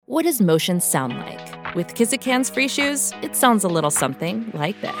What does motion sound like? With Kizik hands-free shoes, it sounds a little something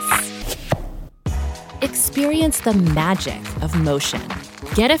like this. Experience the magic of motion.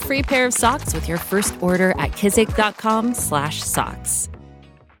 Get a free pair of socks with your first order at kizik.com/socks.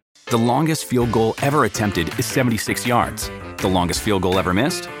 The longest field goal ever attempted is 76 yards. The longest field goal ever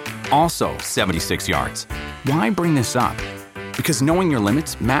missed? Also 76 yards. Why bring this up? Because knowing your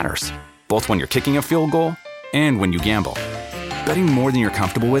limits matters, both when you're kicking a field goal and when you gamble. Betting more than you're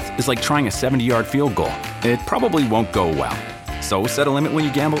comfortable with is like trying a 70-yard field goal. It probably won't go well. So set a limit when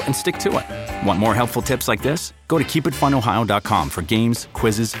you gamble and stick to it. Want more helpful tips like this? Go to keepitfunohio.com for games,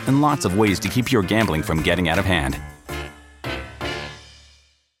 quizzes, and lots of ways to keep your gambling from getting out of hand.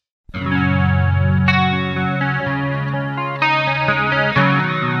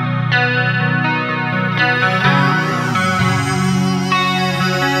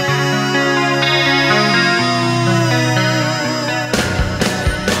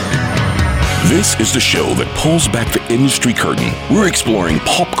 This is the show that pulls back the industry curtain. We're exploring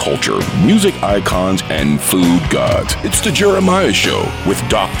pop culture, music icons, and food gods. It's the Jeremiah Show with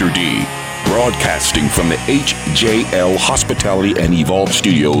Dr. D, broadcasting from the HJL Hospitality and Evolve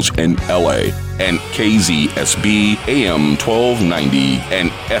Studios in LA and KZSB AM 1290 and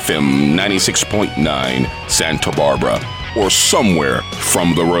FM 96.9 Santa Barbara, or somewhere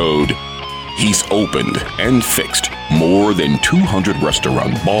from the road. He's opened and fixed more than 200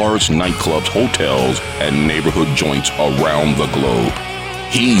 restaurants, bars, nightclubs, hotels, and neighborhood joints around the globe.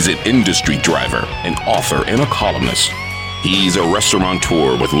 He's an industry driver, an author, and a columnist. He's a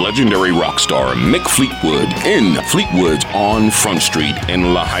restaurateur with legendary rock star Mick Fleetwood in Fleetwood's on Front Street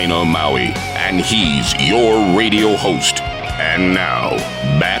in Lahaina, Maui. And he's your radio host. And now,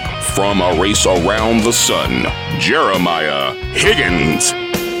 back from a race around the sun, Jeremiah Higgins.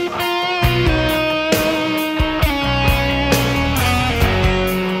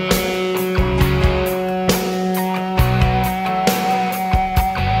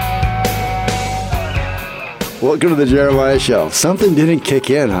 Welcome to the Jeremiah Show. Something didn't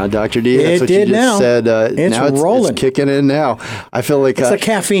kick in, huh, Dr. D? That's what did you just now. said. It's now rolling. It's kicking in now. I feel like... It's the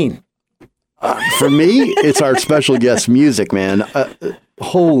caffeine. For me, it's our special guest music, man.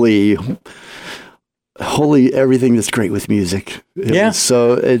 Holy, everything that's great with music. It's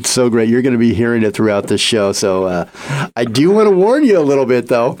so great. You're going to be hearing it throughout this show. So I do want to warn you a little bit,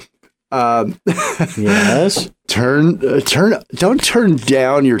 though. Yes. Don't turn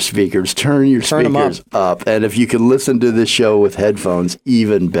down your speakers. Turn your speakers up. And if you can listen to this show with headphones,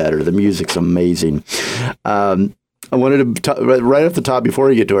 even better. The music's amazing. I wanted to, right off the top, before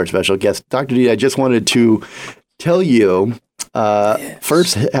we get to our special guest, Dr. D, I just wanted to tell you,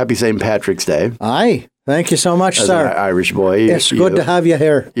 first, happy St. Patrick's Day. Aye. Thank you so much, As sir. an Irish boy. It's good to have you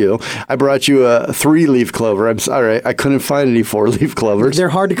here. I brought you a 3-leaf clover. I'm sorry, I couldn't find any 4-leaf clovers. They're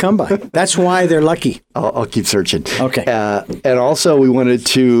hard to come by. That's why they're lucky. I'll keep searching. Okay. And also, we wanted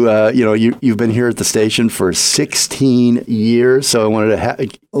to, you've been here at the station for 16 years, so I wanted to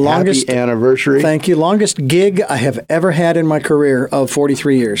happy anniversary. Thank you. Longest gig I have ever had in my career of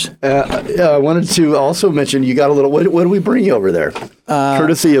 43 years. I wanted to also mention, you got a little, what did we bring you over there?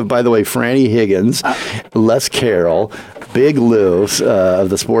 Courtesy of, by the way, Franny Higgins, Les Carroll, Big Lou of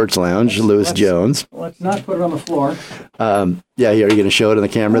the Sports Lounge, Lewis Jones. Let's not put it on the floor. Are you going to show it on the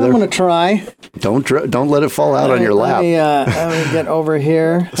camera there? I'm going to try. Don't let it fall out on your lap. Let me get over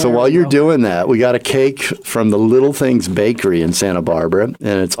here. So while you're doing that, we got a cake from the Little Things Bakery in Santa Barbara, and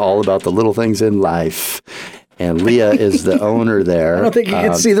it's all about the little things in life. And Leah is the owner there. I don't think you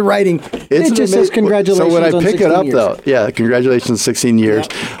can see the writing. It just says congratulations. So when I on pick 16 it up, years. though, congratulations, 16 years.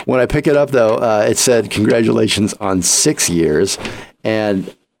 Yeah. When I pick it up, though, it said congratulations on 6 years.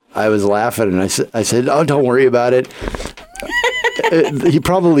 And I was laughing, and I said, oh, don't worry about it. He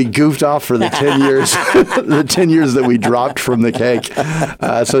probably goofed off for the 10 years, the 10 years that we dropped from the cake.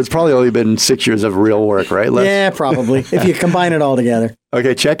 So it's probably only been 6 years of real work, right, Les? Yeah, probably, if you combine it all together.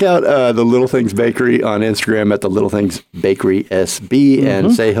 Okay, check out the Little Things Bakery on Instagram at the Little Things Bakery SB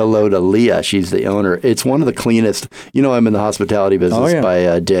and say hello to Leah. She's the owner. It's one of the cleanest. I'm in the hospitality business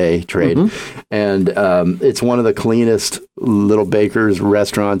by day trade, and it's one of the cleanest little bakers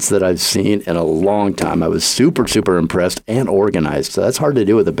restaurants that I've seen in a long time. I was super, super impressed and organized. So that's hard to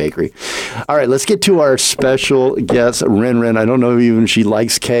do with a bakery. All right, let's get to our special guest, RinRin. I don't know even if she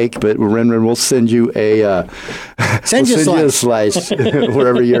likes cake, but RinRin, we'll send you a slice.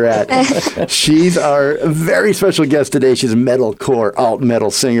 Wherever you're at. She's our very special guest today. She's a metalcore, alt-metal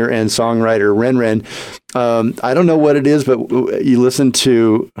singer and songwriter, RinRin. I don't know what it is, but you listen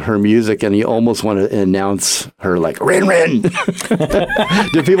to her music and you almost want to announce her like, RinRin!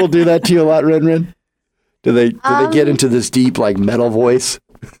 Do people do that to you a lot, RinRin? Do they get into this deep, like, metal voice?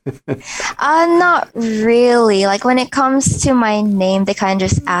 Not really. Like when it comes to my name, they kind of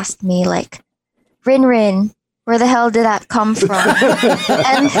just ask me like, RinRin, where the hell did that come from?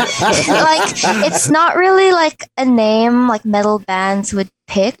 And like, it's not really like a name like metal bands would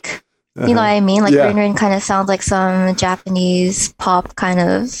pick. You know what I mean? Like RinRin kind of sounds like some Japanese pop kind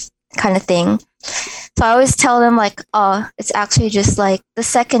of thing. So I always tell them like, oh, it's actually just like the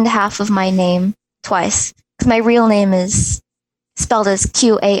second half of my name twice. Because my real name is spelled as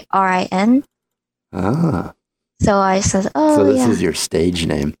Qarin. Ah. So I said, oh, so this is your stage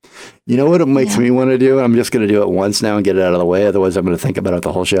name. You know what it makes me want to do? I'm just going to do it once now and get it out of the way. Otherwise, I'm going to think about it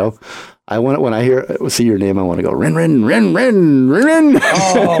the whole show. I want when I see your name, I want to go RinRin, RinRin, RinRin.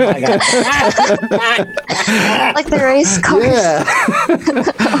 Oh my god! Like the race cars. Yeah,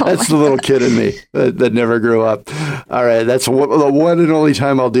 that's the little kid in me that never grew up. All right, that's the one and only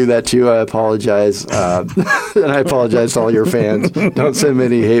time I'll do that to you. I apologize, and I apologize to all your fans. Don't send me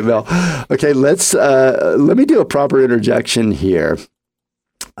any hate mail. Okay, let me do a proper interjection here.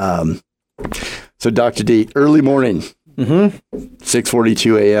 So Dr. D, early morning,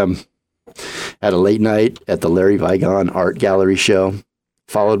 6:42 a.m. Had a late night at the Larry Vigon Art Gallery show,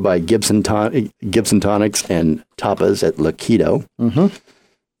 followed by Gibson Tonics and Tapas at Lakido. And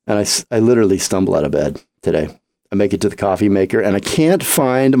I literally stumble out of bed today. I make it to the coffee maker, and I can't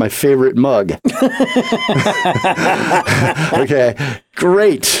find my favorite mug. Okay,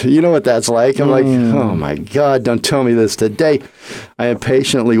 great. You know what that's like. I'm like, oh my God, don't tell me this today. I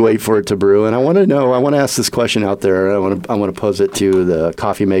impatiently wait for it to brew, and I want to ask this question out there. I want to pose it to the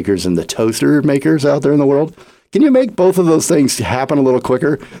coffee makers and the toaster makers out there in the world. Can you make both of those things happen a little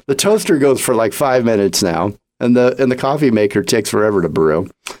quicker? The toaster goes for like 5 minutes now, and the coffee maker takes forever to brew.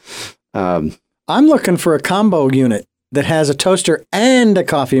 I'm looking for a combo unit that has a toaster and a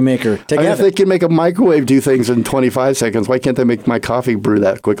coffee maker together. If they can make a microwave do things in 25 seconds, why can't they make my coffee brew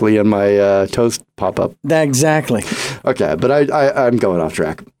that quickly and my toast pop up? Exactly. Okay, but I'm going off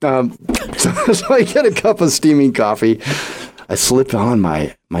track. So I get a cup of steaming coffee. I slip on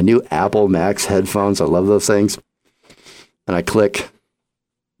my new Apple Max headphones. I love those things. And I click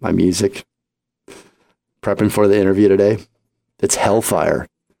my music. Prepping for the interview today. It's Hellfire.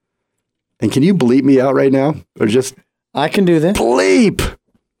 And can you bleep me out right now? Or just... I can do that. Bleep!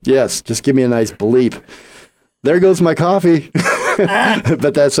 Yes, just give me a nice bleep. There goes my coffee.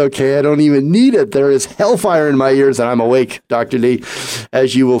 But that's okay. I don't even need it. There is hellfire in my ears and I'm awake, Dr. D.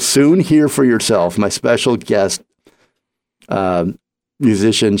 As you will soon hear for yourself, my special guest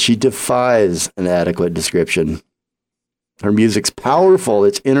musician, she defies an adequate description. Her music's powerful.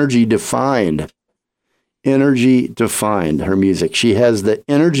 It's energy defined. Energy defined, her music. She has the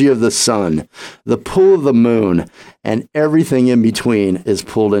energy of the sun, the pull of the moon, and everything in between is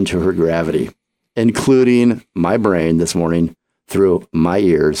pulled into her gravity, including my brain this morning through my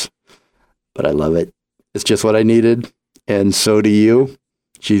ears. But I love it. It's just what I needed. And so do you.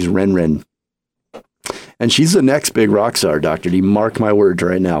 She's RinRin. And she's the next big rock star, Dr. D. Mark my words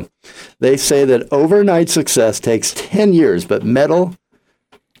right now. They say that overnight success takes 10 years, but metal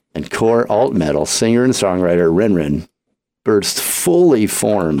and core alt metal singer and songwriter RinRin burst fully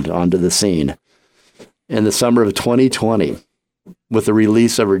formed onto the scene in the summer of 2020 with the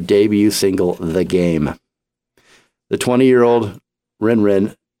release of her debut single, The Game. The 20-year-old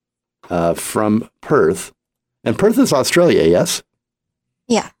RinRin from Perth, and Perth is Australia, yes?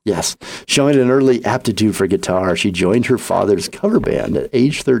 Yeah. Yes. Showing an early aptitude for guitar, she joined her father's cover band at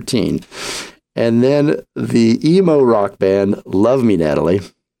age 13. And then the emo rock band Love Me, Natalie,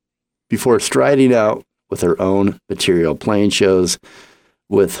 before striding out with her own material, playing shows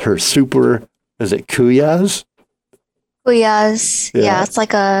with her is it Kuyas? Kuyas. Yeah, it's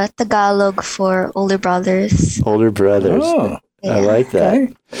like a Tagalog for older brothers. Older brothers. Oh, yeah. I like that.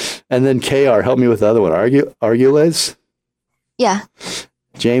 Okay. And then KR, help me with the other one. Argules? Yeah.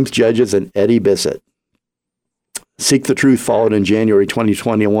 James Judges and Eddie Bissett. Seek the Truth followed in January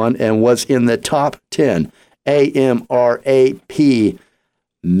 2021 and was in the top 10 AMRAP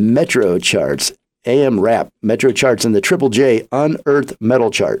Metro charts, AM Rap Metro charts, and the Triple J Unearthed Metal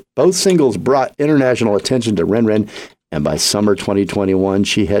chart. Both singles brought international attention to RinRin, and by summer 2021,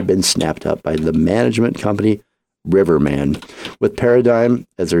 she had been snapped up by the management company Riverman, with Paradigm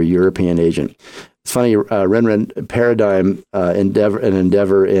as her European agent. It's funny, RinRin, Paradigm,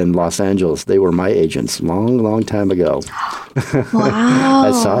 Endeavor in Los Angeles, they were my agents long time ago. Wow.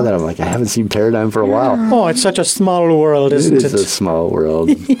 I saw that. I'm like, I haven't seen Paradigm for a while. Oh, it's such a small world, isn't it? It is a small world.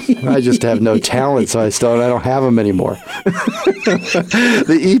 I just have no talent, so I don't have them anymore.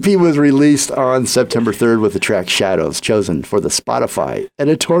 The EP was released on September 3rd with the track Shadows, chosen for the Spotify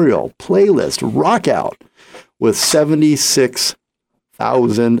editorial playlist Rock Out with 76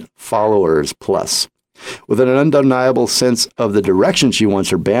 100,000 followers plus. With an undeniable sense of the direction she wants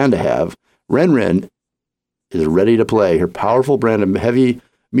her band to have, RinRin is ready to play her powerful brand of heavy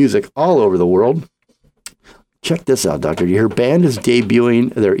music all over the world. Check this out, Dr. D. Her band is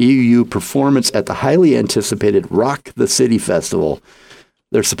debuting their EU performance at the highly anticipated Rock the City Festival.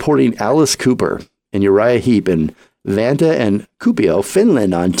 They're supporting Alice Cooper and Uriah Heep in Vanta and Kuopio,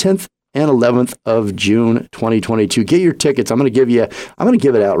 Finland on 10th and 11th of June 2022. Get your tickets. I'm going to give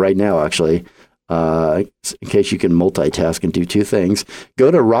it out right now, actually, in case you can multitask and do two things.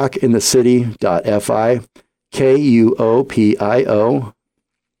 Go to rockinthecity.fi, KUOPIO,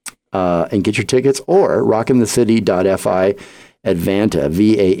 and get your tickets, or rockinthecity.fi at Vanta,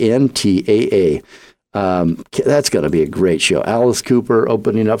 VANTAA. That's going to be a great show. Alice Cooper,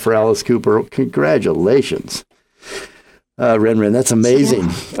 opening up for Alice Cooper. Congratulations. RinRin, that's amazing.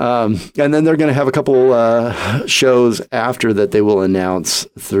 And then they're going to have a couple shows after that they will announce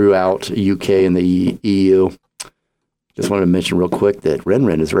throughout UK and the EU. Just wanted to mention real quick that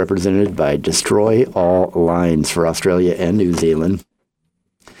RinRin is represented by Destroy All Lines for Australia and New Zealand.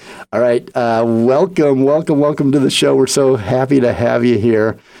 All right, welcome to the show. We're so happy to have you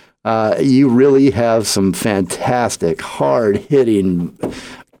here. You really have some fantastic, hard-hitting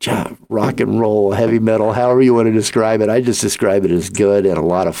rock and roll, heavy metal, however you want to describe it. I just describe it as good and a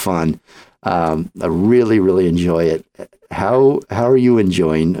lot of fun. I really, really enjoy it. How are you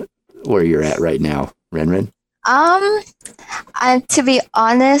enjoying where you're at right now, RinRin? To be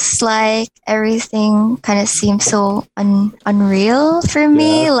honest, like everything kind of seems so unreal for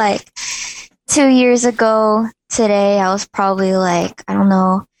me. Yeah. Like 2 years ago today, I was probably like, I don't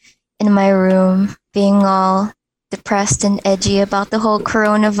know, in my room being all depressed and edgy about the whole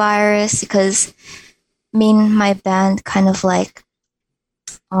coronavirus, because me and my band kind of like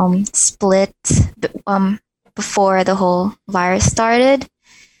split before the whole virus started.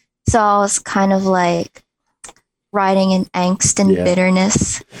 So I was kind of like riding in angst and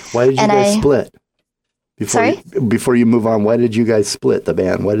bitterness. Why did you guys split? Before you move on, why did you guys split the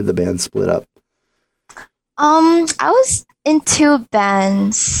band? Why did the band split up? I was in two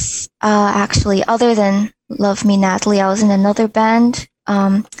bands, actually, other than Love Me Natalie. I was in another band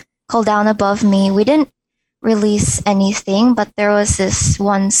called Down Above Me. We didn't release anything, but there was this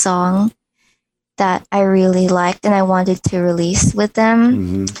one song that I really liked and I wanted to release with them.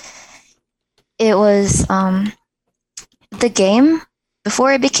 Mm-hmm. It was The Game,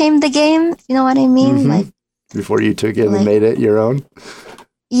 before it became The Game, you know what I mean? Mm-hmm. Like before you took it and made it your own?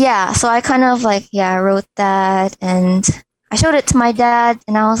 Yeah, so I kind of wrote that and I showed it to my dad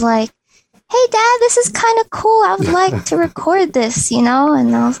and I was like, hey Dad, this is kind of cool. I would like to record this, And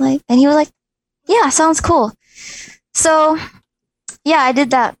I was like, and he was like, yeah, sounds cool. So yeah, I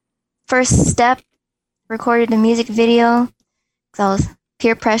did that first step, recorded a music video because I was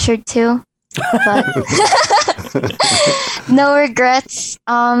peer pressured too, but no regrets,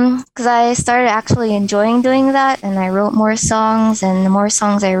 because I started actually enjoying doing that and I wrote more songs, and the more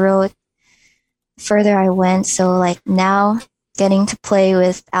songs I wrote, the further I went. So now getting to play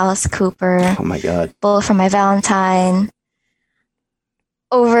with Alice Cooper. Oh my God. Bullet for My Valentine.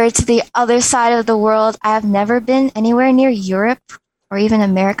 Over to the other side of the world. I have never been anywhere near Europe or even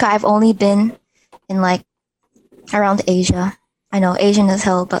America. I've only been in around Asia. I know, Asian as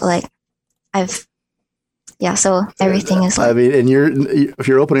hell, but so everything is and if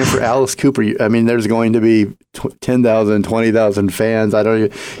you're opening for Alice Cooper, there's going to be 10,000, 20,000 fans. I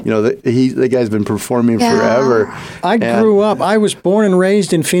don't the guy's been performing forever. I grew up, I was born and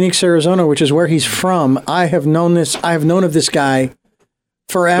raised in Phoenix, Arizona, which is where he's from. I have known of this guy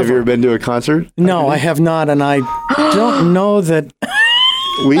forever. Have you ever been to a concert? No, I have not, and I don't know that.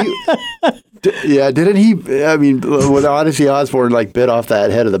 Didn't he? When Odyssey Osbourne bit off that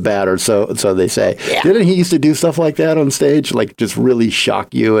head of the bat, or so they say. Yeah. Didn't he used to do stuff like that on stage, just really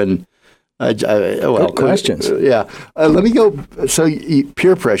shock you? And good questions. Let me go. So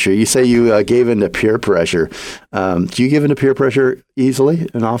peer pressure. You say you gave in to peer pressure. Do you give in to peer pressure easily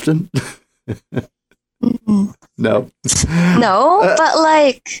and often? No. No, but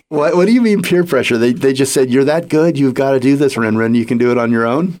What do you mean peer pressure? They just said, you're that good, you've got to do this, RinRin. You can do it on your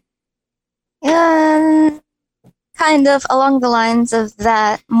own? Kind of along the lines of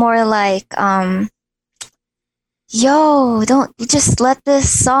that. More don't just let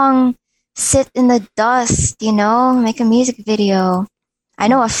this song sit in the dust, make a music video. I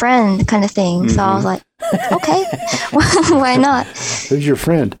know a friend kind of thing. Mm-hmm. So I was like, okay, why not? Who's your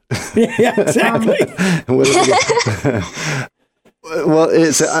friend? Yeah, exactly. Well,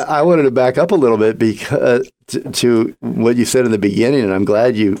 I wanted to back up a little bit because to what you said in the beginning, and I'm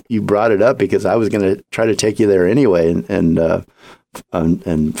glad you brought it up because I was going to try to take you there anyway and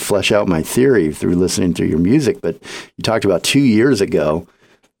and flesh out my theory through listening to your music. But you talked about 2 years ago,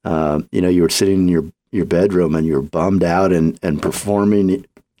 you were sitting in your bedroom and you were bummed out and performing.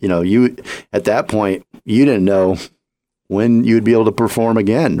 You at that point, you didn't know when you'd be able to perform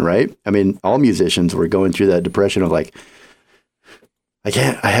again, right? I mean, all musicians were going through that depression of like, I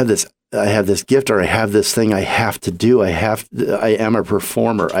have this gift, or I have this thing I have to do. I am a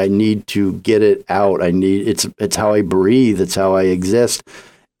performer. I need to get it out. It's how I breathe. It's how I exist.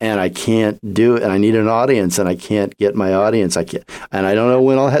 And I can't do it. And I need an audience, and I can't get my audience. And I don't know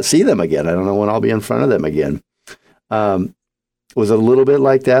when I'll see them again. I don't know when I'll be in front of them again. Was it a little bit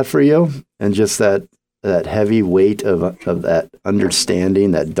like that for you? And just that heavy weight of that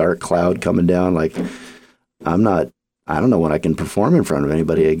understanding, that dark cloud coming down, like, I don't know when I can perform in front of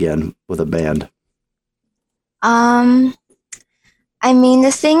anybody again with a band. I mean,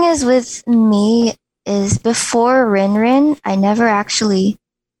 the thing is with me is before RinRin, I never actually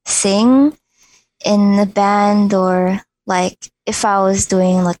sing in the band, or like if I was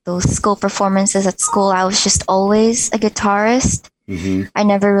doing like those school performances at school, I was just always a guitarist. Mm-hmm. I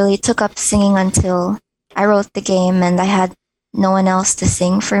never really took up singing until I wrote the game and I had no one else to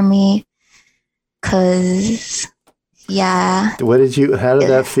sing for me. 'Cause yeah. How did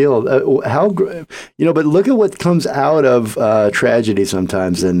that feel? But look at what comes out of tragedy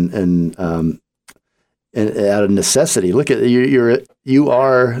sometimes and out of necessity. Look at you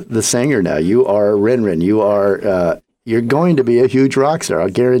are the singer now. You are RinRin. You're going to be a huge rock star. I'll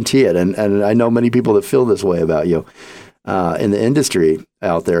guarantee it. And I know many people that feel this way about you in the industry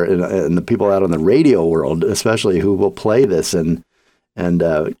out there, and the people out on the radio world, especially, who will play this and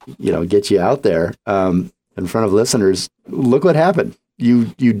get you out there in front of listeners. Look what happened. You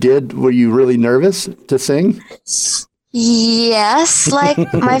did. Were you really nervous to sing? Yes, like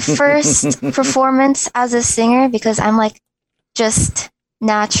my first performance as a singer, because I'm like just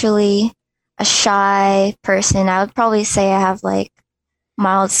naturally a shy person. I would probably say I have like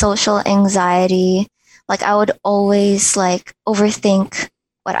mild social anxiety. Like I would always like overthink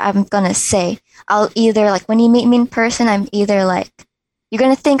what I'm gonna say. I'll either, like, when you meet me in person, I'm either like, you're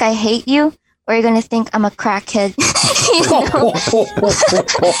gonna think I hate you, or you're gonna think I'm a crackhead.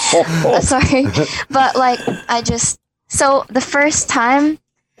 Sorry, but like so the first time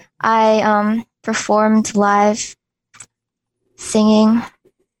I performed live singing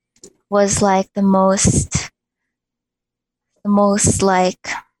was like the most like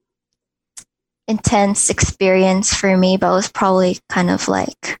intense experience for me, but it was probably kind of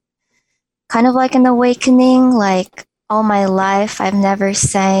like an awakening. Like all my life I've never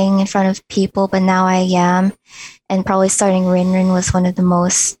sang in front of people, but now I am. And probably starting RinRin was one of the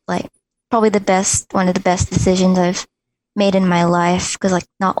most, like, probably one of the best decisions I've made in my life, because like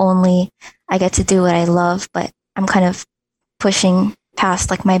not only I get to do what I love, but I'm kind of pushing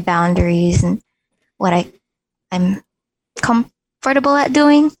past like my boundaries and what I'm comfortable at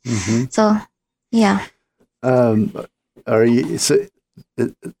doing. Mm-hmm. So yeah. Are you? So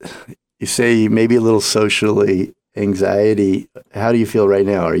you say maybe a little socially anxiety. How do you feel right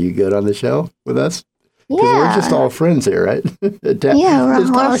now? Are you good on the show with us? Because we're just all friends here, right? Yeah, we're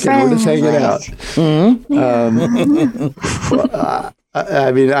all friends. We're just hanging out. Mm-hmm.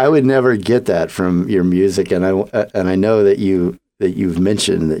 I mean, I would never get that from your music, and I know that you've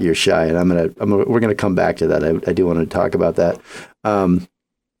mentioned that you're shy, and we're gonna come back to that. I do want to talk about that.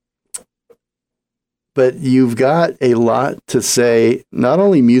 But you've got a lot to say, not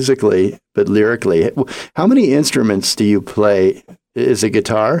only musically, but lyrically. How many instruments do you play? Is it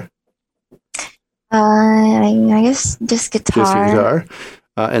guitar? I guess just guitar. Just guitar.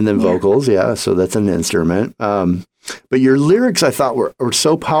 And then vocals, yeah. So that's an instrument. But your lyrics, I thought, were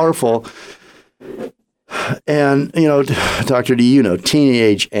so powerful. And, Dr. D,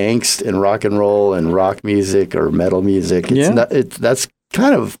 teenage angst in rock and roll and rock music or metal music. That's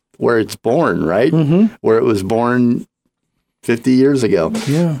kind of where it's born, right? Mm-hmm. Where it was born 50 years ago.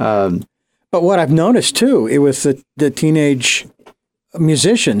 Yeah. But what I've noticed, too, it was the teenage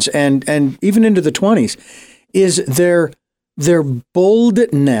musicians and even into the 20s is their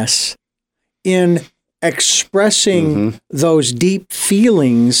boldness in expressing those deep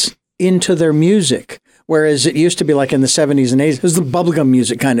feelings into their music. Whereas it used to be like in the 70s and 80s, it was the bubblegum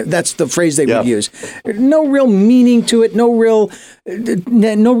music kind of. That's the phrase they would use. No real meaning to it, no real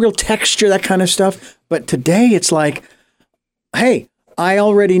texture, that kind of stuff. But today it's like, hey, I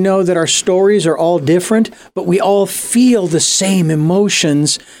already know that our stories are all different, but we all feel the same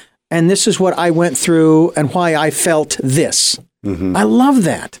emotions. And this is what I went through and why I felt this. Mm-hmm. I love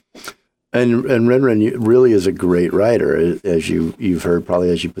that. And RinRin really is a great writer, as you've heard probably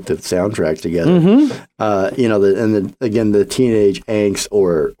as you put the soundtrack together. Again, the teenage angst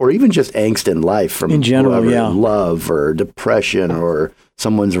or even just angst in life from in general, love or depression or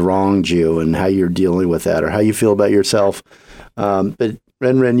someone's wronged you and how you're dealing with that or how you feel about yourself. But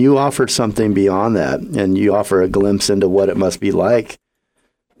RinRin, you offer something beyond that, and you offer a glimpse into what it must be like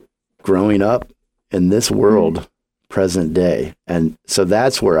growing up in this world. Present day. And so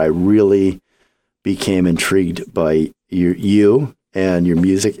that's where I really became intrigued by you and your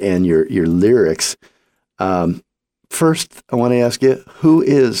music and your lyrics. First, I want to ask you, who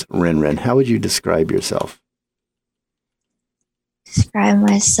is RinRin? How would you describe yourself? Describe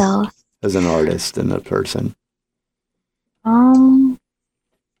myself as an artist and a person.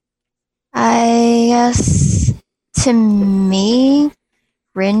 I guess to me,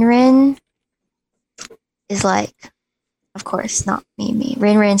 RinRin is like, of course, not me.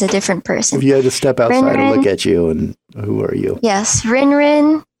 RinRin's a different person. If you had to step outside and look at you, and who are you? Yes,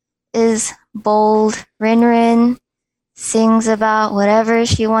 RinRin is bold. RinRin sings about whatever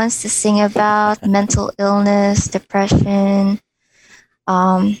she wants to sing about, mental illness, depression,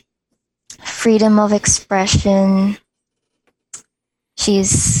 freedom of expression.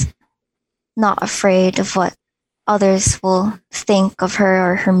 She's not afraid of what others will think of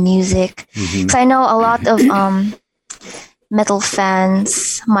her or her music. Because I know a lot of metal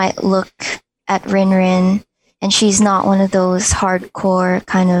fans might look at RinRin, and she's not one of those hardcore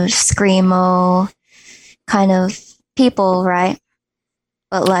kind of screamo kind of people, right?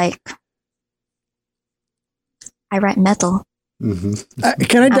 But like, I write metal.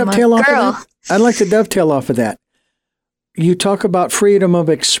 Can I dovetail off of that? I'd like to dovetail off of that. You talk about freedom of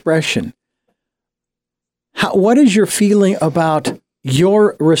expression. What is your feeling about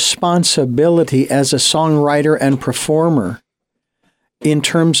your responsibility as a songwriter and performer in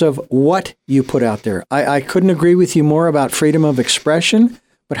terms of what you put out there? I couldn't agree with you more about freedom of expression,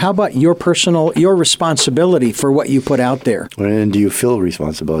 but how about your responsibility for what you put out there? And do you feel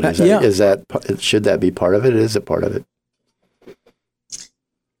responsibility? Should that be part of it? Is it part of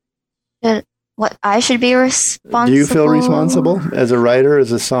it? What I should be responsible? Do you feel responsible as a writer,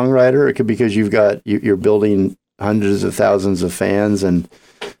 as a songwriter? It could because you're building hundreds of thousands of fans, and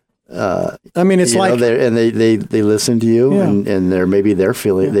it's like they listen to you, and they're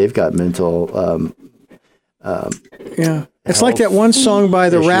feeling they've got mental It's like that one song by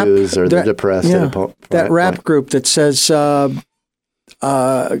the rap or the depressed that rap group that says go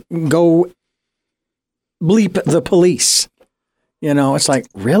bleep the police. It's like,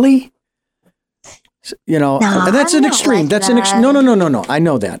 really? That's an extreme. That's an extreme. No. I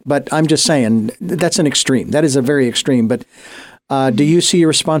know that, but I'm just saying that's an extreme. That is a very extreme. But do you see your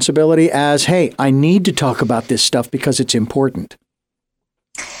responsibility as, hey, I need to talk about this stuff because it's important?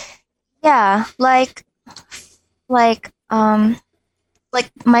 Yeah, like one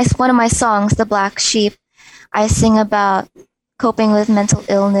of my songs, "The Black Sheep," I sing about coping with mental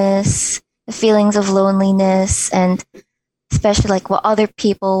illness, the feelings of loneliness, and especially like what other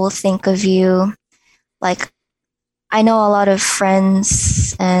people will think of you. Like, I know a lot of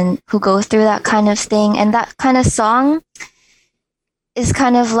friends and who go through that kind of thing, and that kind of song is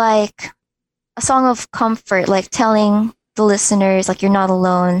kind of like a song of comfort, like telling the listeners, like, you're not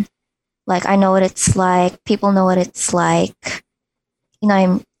alone. Like, I know what it's like. People know what it's like.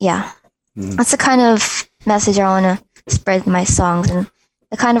 That's the kind of message I want to spread in my songs, and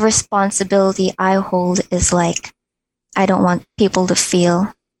the kind of responsibility I hold is like, I don't want people to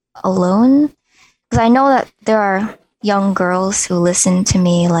feel alone. Because I know that there are young girls who listen to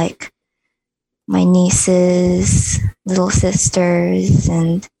me, like my nieces, little sisters,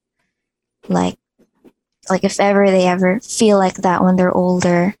 and like if they ever feel like that when they're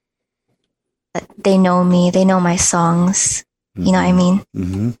older, that they know me, they know my songs. You know what I mean?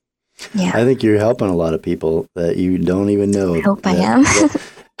 Mm-hmm. Yeah. I think you're helping a lot of people that you don't even know. I hope I am.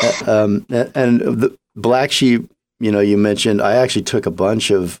 And the Black Sheep, you mentioned, I actually took a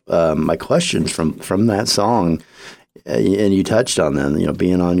bunch of my questions from that song, and you touched on them,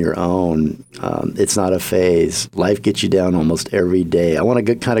 being on your own. It's not a phase. Life gets you down almost every day. I want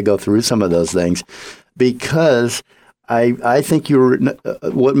to kind of go through some of those things because I think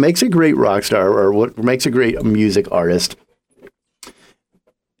what makes a great rock star or what makes a great music artist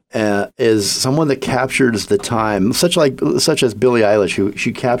is someone that captures the time, such as Billie Eilish, who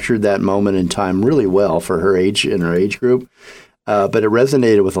she captured that moment in time really well for her age and her age group, but it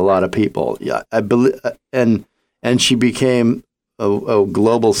resonated with a lot of people. Yeah, I believe, and she became a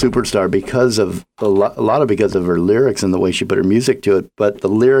global superstar because of because of her lyrics and the way she put her music to it. But the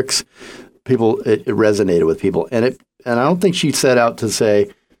lyrics, it resonated with people, and I don't think she set out to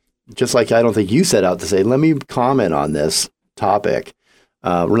say, just like I don't think you set out to say, let me comment on this topic.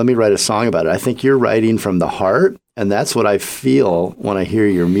 Let me write a song about it. I think you're writing from the heart, and that's what I feel when I hear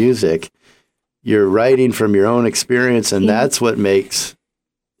your music. You're writing from your own experience, and that's what makes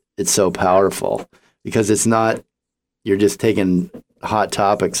it so powerful, because it's not, you're just taking hot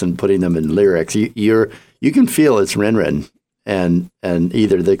topics and putting them in lyrics. You can feel it's RinRin, and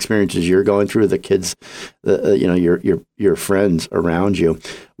either the experiences you're going through, the kids, your friends around you.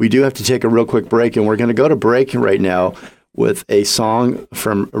 We do have to take a real quick break, and we're going to go to break right now with a song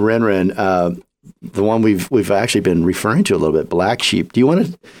from RinRin, the one we've actually been referring to a little bit, Black Sheep. Do you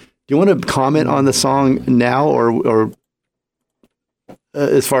want to comment on the song now, or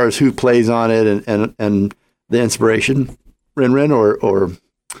as far as who plays on it and the inspiration, RinRin, or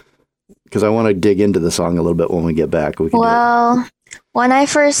because I want to dig into the song a little bit when we get back. Well, when I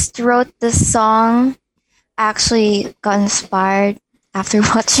first wrote this song, I actually got inspired after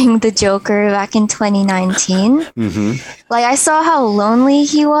watching The Joker back in 2019. Mm-hmm. Like, I saw how lonely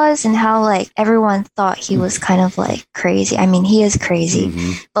he was and how, like, everyone thought he was kind of, like, crazy. I mean, he is crazy,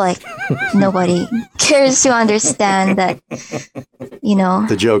 but, like, nobody cares to understand that,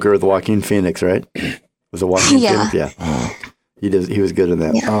 The Joker with Joaquin Phoenix, right? Was it Joaquin Phoenix? Yeah. Oh. He was good in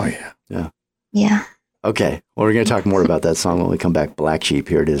that. Yeah. Oh, yeah. Yeah. Yeah. Okay. Well, we're going to talk more about that song when we come back. Black Sheep.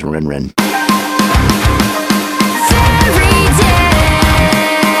 Here it is, RinRin.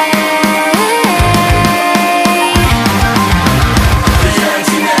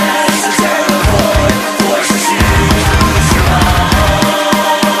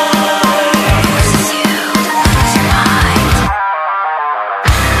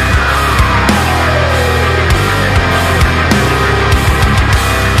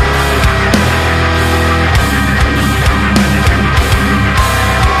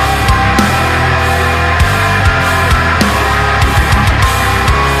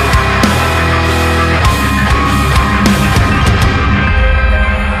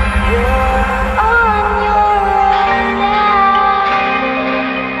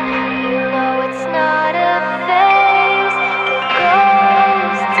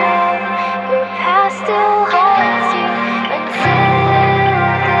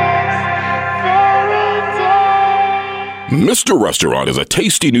 Mr. Restaurant is a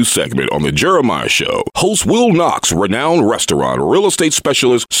tasty new segment on The Jeremiah Show. Host Will Knox, renowned restaurant real estate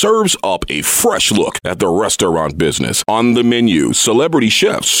specialist, serves up a fresh look at the restaurant business. On the menu, celebrity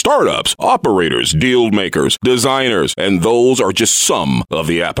chefs, startups, operators, deal makers, designers, and those are just some of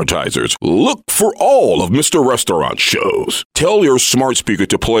the appetizers. Look for all of Mr. Restaurant shows. Tell your smart speaker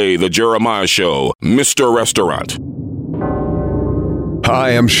to play The Jeremiah Show, Mr. Restaurant.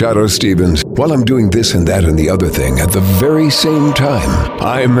 Hi, I'm Shadow Stevens. While I'm doing this and that and the other thing at the very same time,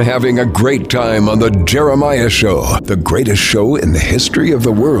 I'm having a great time on The Jeremiah Show, the greatest show in the history of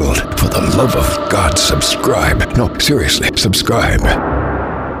the world. For the love of God, subscribe. No, seriously, subscribe.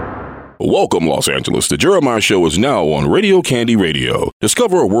 Welcome, Los Angeles. The Jeremiah Show is now on Radio Candy Radio.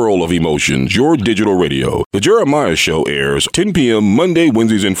 Discover a world of emotions, your digital radio. The Jeremiah Show airs 10 p.m. Monday,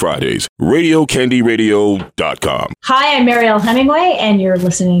 Wednesdays, and Fridays. RadioCandyRadio.com. Hi, I'm Marielle Hemingway, and you're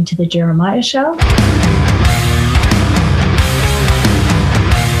listening to The Jeremiah Show.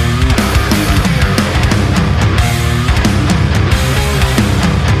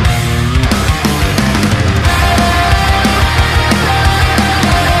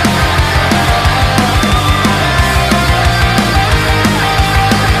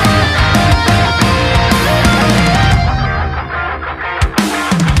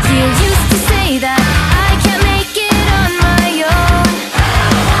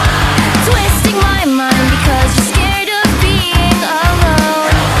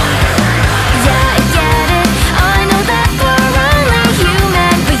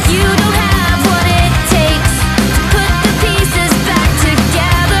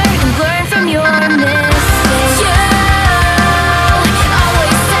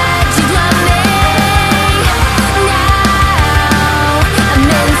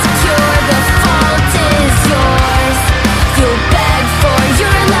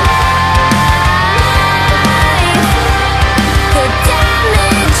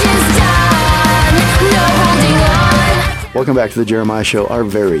 Welcome back to the Jeremiah Show. Our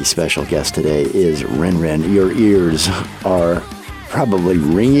very special guest today is RinRin. Your ears are probably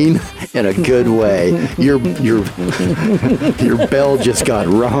ringing in a good way. Your bell just got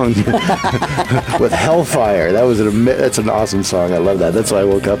rung with Hellfire. That's an awesome song. I love that. That's why I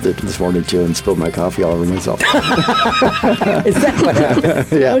woke up this morning too and spilled my coffee all over myself. Is that what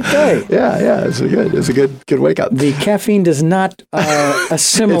happened? Yeah. Okay. Yeah. It's a good wake up. The caffeine does not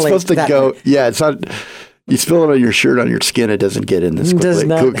assimilate. It's supposed to go. Yeah, it's not. You spill it on your shirt, on your skin, it doesn't get in this Does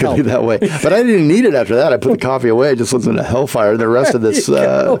not help. that way. But I didn't need it after that. I put the coffee away, just listened to Hellfire and the rest of this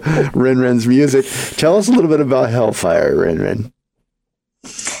RinRin's music. Tell us a little bit about Hellfire, RinRin.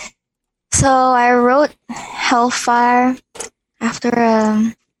 So I wrote Hellfire after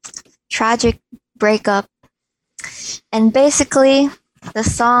a tragic breakup. And basically, the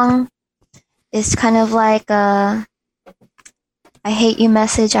song is kind of like a I hate you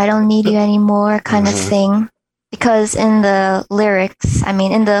message, I don't need you anymore kind of thing. Because in the lyrics, I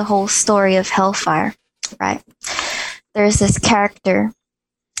mean, in the whole story of Hellfire, right, there's this character,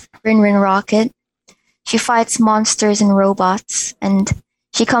 RinRin Rocket. She fights monsters and robots, and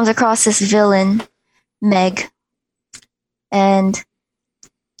she comes across this villain, Meg. And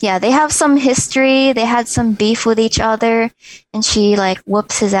yeah, they have some history. They had some beef with each other, and she like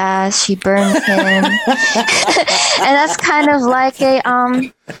whoops his ass. She burns him, and that's kind of like a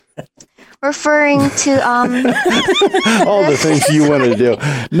referring to all the things you wanted to do.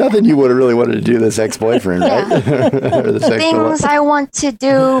 Nothing you would have really wanted to do this ex-boyfriend, right? Or this things I want to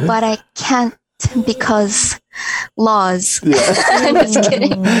do, but I can't because laws. Yeah. I'm just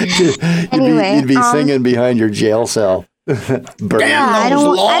kidding. Anyway, you'd be singing behind your jail cell. I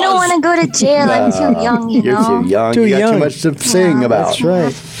don't want to go to jail. No, I'm too young, You're too young. You got too much to sing about. That's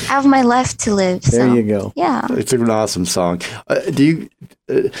right. I have my life to live. There you go. Yeah. It's an awesome song.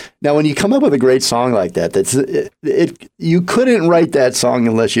 Now, when you come up with a great song like that, you couldn't write that song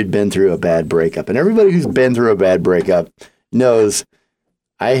unless you'd been through a bad breakup. And everybody who's been through a bad breakup knows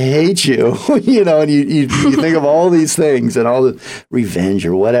I hate you, and you think of all these things and all the revenge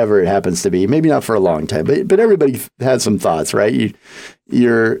or whatever it happens to be. Maybe not for a long time, but everybody has some thoughts, right?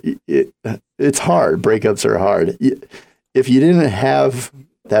 It's hard. Breakups are hard. If you didn't have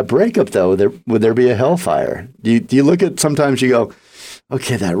that breakup, though, would there be a Hellfire? Do you look at sometimes you go,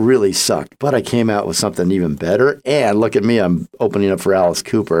 okay, that really sucked, but I came out with something even better. And look at me, I'm opening up for Alice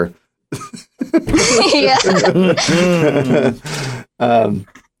Cooper. Yeah.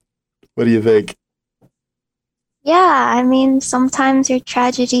 What do you think? Yeah, I mean, sometimes your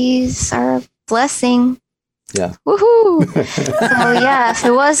tragedies are a blessing. Yeah. Woohoo! So yeah, if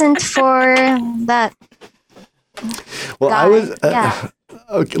it wasn't for that. Well, guy,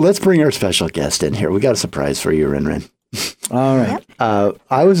 okay, let's bring our special guest in here. We got a surprise for you, RinRin. All right. Yep.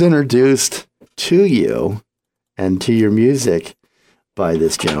 I was introduced to you and to your music by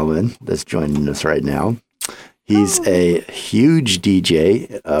this gentleman that's joining us right now. He's a huge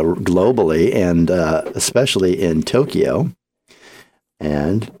DJ globally and especially in Tokyo.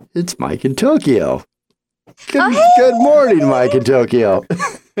 And it's Mike in Tokyo. Good morning, Mike in Tokyo.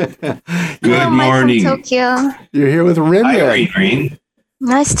 Good morning. Mike from Tokyo. You're here with RinRin. Hi, RinRin.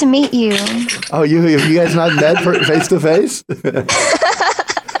 Nice to meet you. Oh, have you guys not met face to face?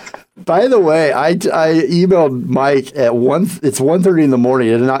 By the way, I emailed Mike at it's 1:30 in the morning.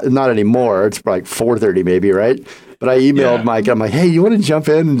 It's not anymore. It's like 4:30 maybe, right? But I emailed Mike. I'm like, hey, you want to jump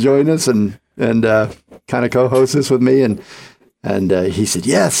in and join us and kind of co-host this with me? And he said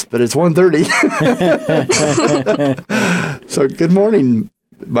yes, but it's 1:30. So good morning,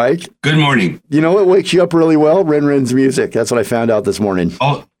 Mike. Good morning. You know what wakes you up really well? RinRin's music. That's what I found out this morning.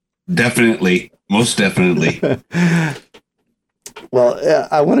 Oh, definitely, most definitely. Well,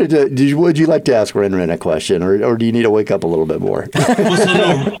 I wanted to. Would you like to ask RinRin a question, or do you need to wake up a little bit more?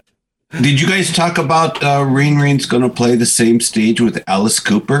 Did you guys talk about RinRin's going to play the same stage with Alice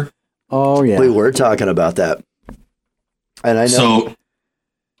Cooper? Oh yeah, we were talking about that, and I know.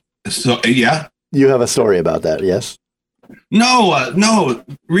 So yeah, you have a story about that, yes? No,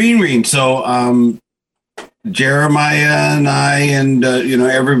 RinRin. So Jeremiah and I and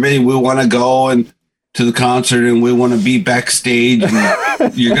everybody, we want to go and to the concert, and we want to be backstage, and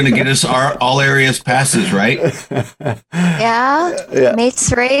you're going to get us all areas passes, right? Yeah.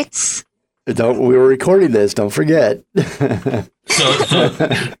 Mates rates. We were recording this. Don't forget.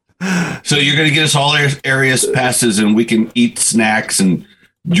 So you're going to get us all areas passes, and we can eat snacks and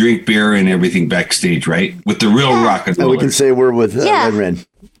drink beer and everything backstage, right? With the real rock and roll. We can say we're with RinRin.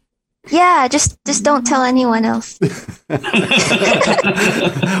 Yeah, just don't tell anyone else. We're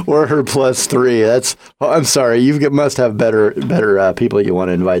her +3. I'm sorry. You must have better people you want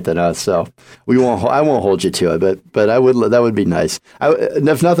to invite than us. So I won't hold you to it, but I would. That would be nice.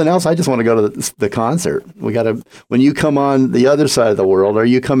 If nothing else, I just want to go to the concert. When you come on the other side of the world, are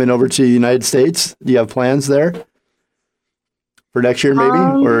you coming over to the United States? Do you have plans there for next year, maybe,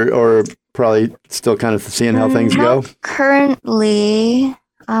 or probably still kind of seeing how things go? Currently.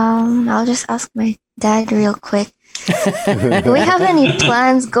 I'll just ask my dad real quick. Do we have any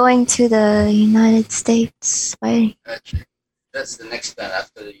plans going to the United States? That's the next plan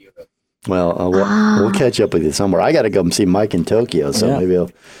after the Europe. We'll catch up with you somewhere. I got to go and see Mike in Tokyo, so maybe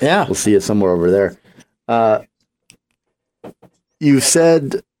we'll see you somewhere over there. You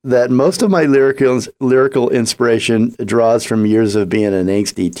said that most of my lyrical inspiration draws from years of being an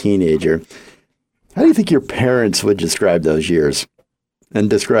angsty teenager. How do you think your parents would describe those years and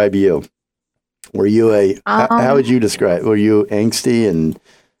describe you? Were you how would you describe? Were you angsty and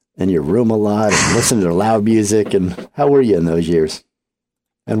in your room a lot and listening to loud music? And how were you in those years?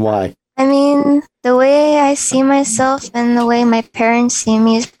 And why? I mean, the way I see myself and the way my parents see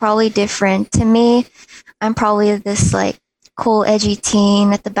me is probably different. To me, I'm probably this like cool, edgy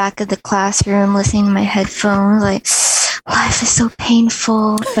teen at the back of the classroom listening to my headphones, like, life is so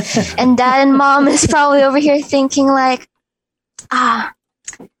painful. And dad and mom is probably over here thinking like,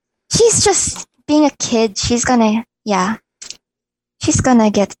 she's just being a kid. She's gonna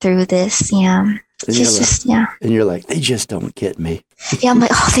get through this. Yeah. And she's just, yeah. And you're like, they just don't get me. Yeah, I'm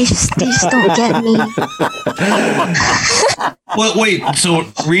like, they just don't get me. Well, wait, so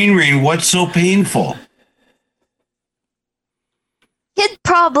RinRin, what's so painful? Kid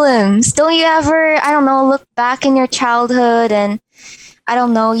problems. Don't you ever, I don't know, look back in your childhood and, I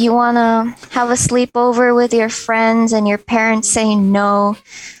don't know, you want to have a sleepover with your friends and your parents say no.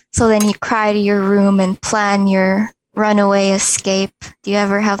 So then you cry to your room and plan your runaway escape. Do you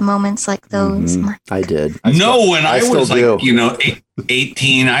ever have moments like those? Mm-hmm. I did. When I was like,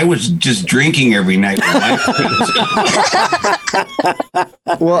 18, I was just drinking every night with my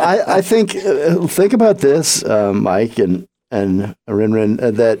friends. Well, I think about this, Mike and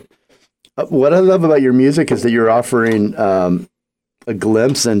RinRin, that what I love about your music is that you're offering a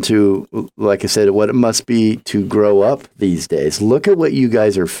glimpse into, like I said, what it must be to grow up these days. Look at what you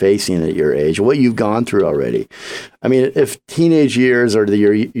guys are facing at your age, what you've gone through already. I mean, if teenage years or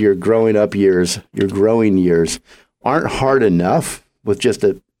your growing up years, your growing years aren't hard enough with just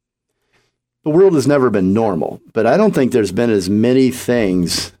the world has never been normal, but I don't think there's been as many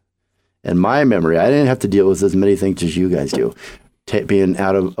things in my memory. I didn't have to deal with as many things as you guys do. Being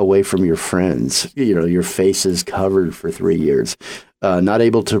away from your friends, your face is covered for 3 years, not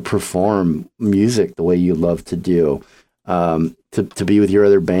able to perform music the way you love to do, to be with your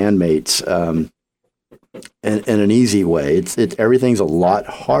other bandmates in an easy way. It's everything's a lot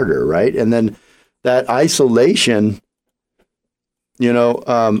harder, right? And then that isolation,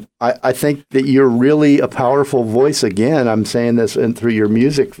 I think that you're really a powerful voice. Again, I'm saying this and through your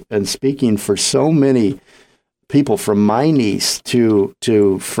music and speaking for so many people, from my niece to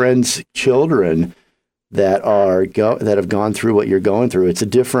friends' children that have gone through what you're going through. It's a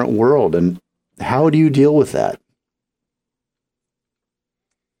different world. And how do you deal with that?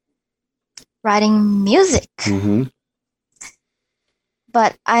 Writing music. Mm-hmm.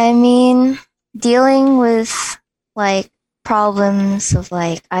 But I mean, dealing with like problems of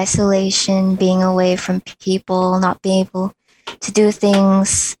like isolation, being away from people, not being able to do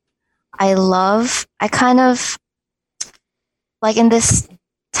things I love. I kind of, like in this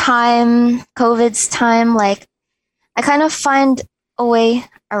time, COVID's time, like I kind of find a way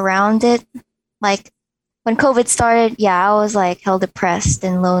around it. Like when COVID started, I was like hell depressed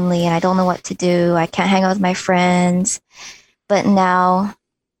and lonely and I don't know what to do. I can't hang out with my friends. But now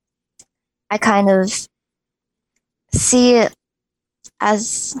I kind of see it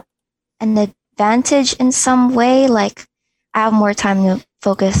as an advantage in some way. Like I have more time to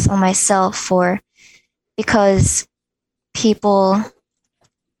focus on myself, because people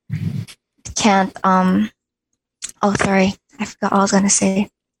can't sorry, I forgot what I was gonna say.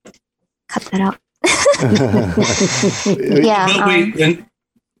 Cut that out.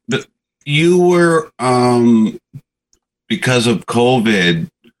 But you were because of COVID,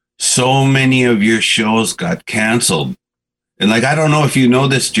 so many of your shows got canceled. And like, I don't know if you know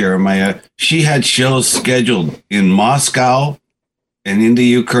this, Jeremiah, she had shows scheduled in Moscow and in the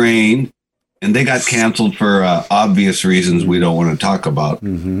Ukraine, and they got canceled for obvious reasons we don't want to talk about.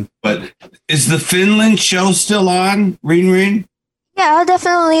 Mm-hmm. But is the Finland show still on, RinRin? Yeah,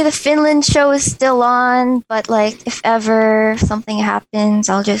 definitely the Finland show is still on, but like if ever something happens,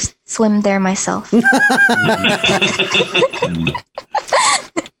 I'll just swim there myself.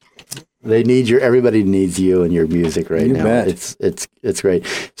 Everybody needs you and your music right now. Bet. It's great.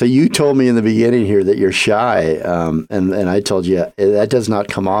 So you told me in the beginning here that you're shy, and I told you that does not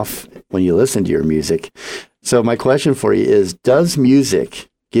come off when you listen to your music. So my question for you is, does music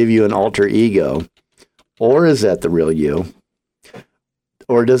give you an alter ego, or is that the real you?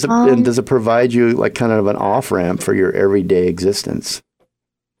 Or does it provide you like kind of an off-ramp for your everyday existence?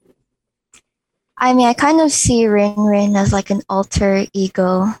 I mean, I kind of see RinRin as like an alter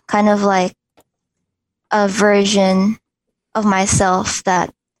ego, kind of like a version of myself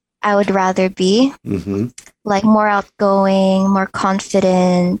that I would rather be. Mm-hmm. Like more outgoing, more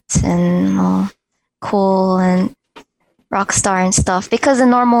confident, and more cool and rock star and stuff. Because the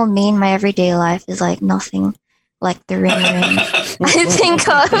normal me in my everyday life is like nothing like the RinRin I think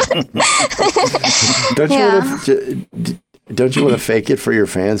of. Don't you want to fake it for your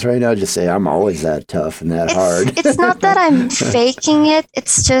fans right now? Just say, I'm always that tough and that hard. It's not that I'm faking it.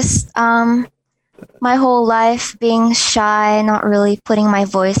 It's just my whole life being shy, not really putting my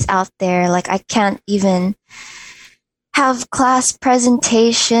voice out there. Like I can't even have class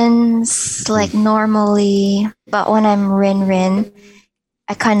presentations like normally. But when I'm RinRin,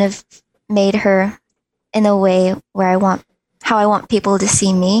 I kind of made her in a way where how I want people to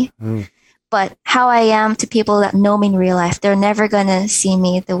see me. Mm. But how I am to people that know me in real life, they're never going to see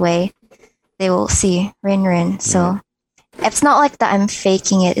me the way they will see RinRin. So it's not like that I'm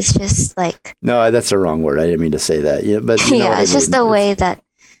faking it. It's just like... No, that's the wrong word. I didn't mean to say that. Yeah, but it's just the way that,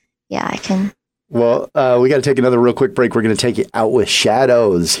 I can... Well, we got to take another real quick break. We're going to take you out with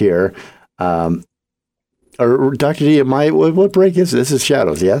Shadows here. Or Dr. D, what break is this? This is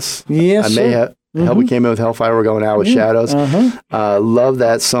Shadows, yes? Yes, I may have... Hell, we came in with Hellfire. We're going out with Shadows. Love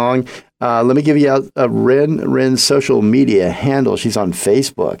that song. Let me give you a RinRin's social media handle. She's on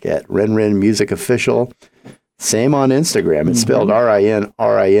Facebook at RinRin Music Official. Same on Instagram. It's spelled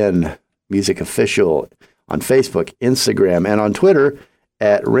RinRin Music Official on Facebook, Instagram, and on Twitter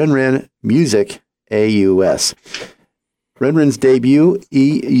at RinRin Music AUS. RinRin's debut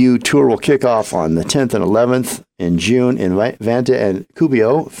EU tour will kick off on the 10th and 11th in June in Vanta and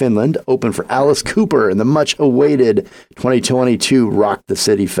Kuopio, Finland, open for Alice Cooper in the much-awaited 2022 Rock the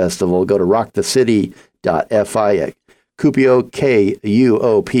City Festival. Go to rockthecity.fi at Kuopio,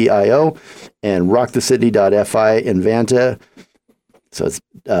 Kuopio, and rockthecity.fi in Vanta. So it's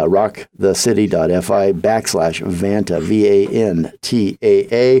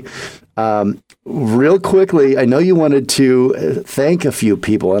rockthecity.fi/Vanta, Vantaa. Real quickly, I know you wanted to thank a few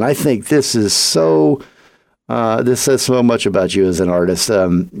people, and I think this is so... this says so much about you as an artist.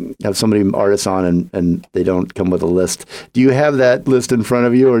 Have so many artists on and they don't come with a list. Do you have that list in front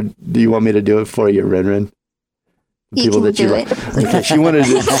of you, or do you want me to do it for you, RinRin? People that you like. Okay, she wanted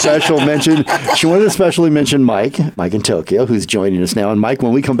to especially mention Mike in Tokyo, who's joining us now. And Mike,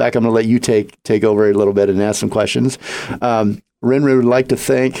 when we come back, I'm going to let you take over a little bit and ask some questions. RinRin would like to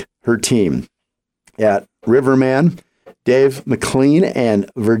thank her team at Riverman, Dave McLean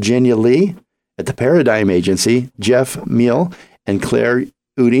and Virginia Lee. At the Paradigm Agency, Jeff Meal and Claire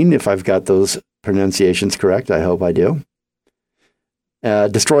Uding, if I've got those pronunciations correct. I hope I do.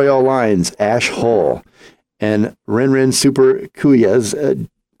 Destroy All Lines, Ash Hole. And RinRin Super Kuyas,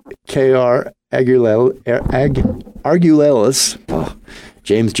 K.R. Argulelis,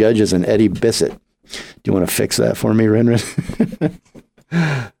 James Judges, and Eddie Bissett. Do you want to fix that for me, RinRin?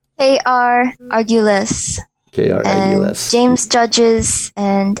 K.R. Argules. K.R. Argules. James Judges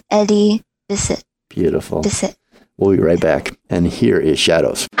and Eddie Bissett. Beautiful. Bissett. We'll be right back. And here is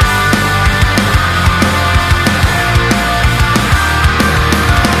Shadows. I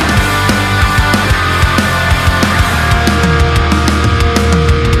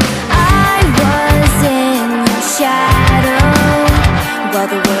was in your shadow while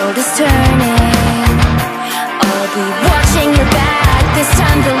the world is turning. I'll be watching your back this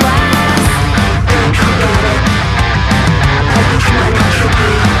time to last.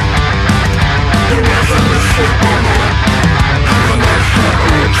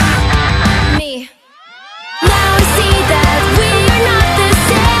 Me. Now I see that we're not the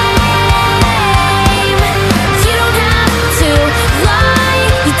same. You don't have to lie.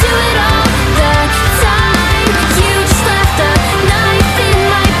 You do it all the time. You just left a knife in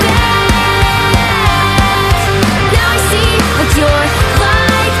my back. Now I see what you're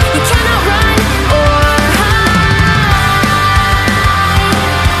like. You cannot run or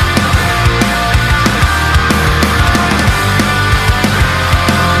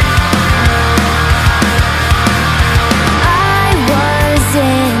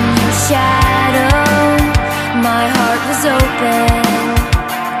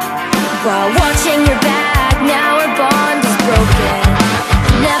while watching your back, now our bond is broken.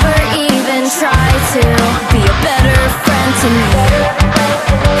 Never even try to be a better friend to me.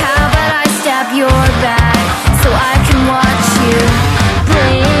 How about I stab your back so I can watch you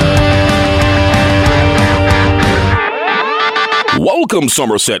bleed? Welcome,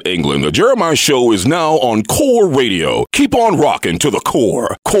 Somerset, England. The Jeremiah Show is now on Core Radio. Keep on rocking to the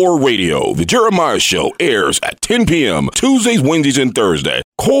core. Core Radio. The Jeremiah Show airs at 10 p.m. Tuesdays, Wednesdays, and Thursdays.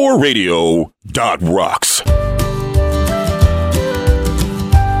 CoreRadio.rocks.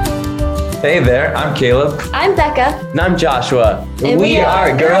 Hey there, I'm Caleb. I'm Becca. And I'm Joshua. And we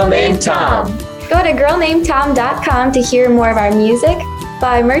are Girl Named Tom. Go to girlnamedtom.com to hear more of our music,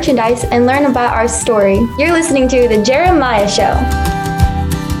 buy merchandise, and learn about our story. You're listening to The Jeremiah Show.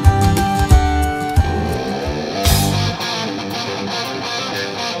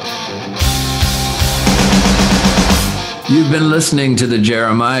 You've been listening to The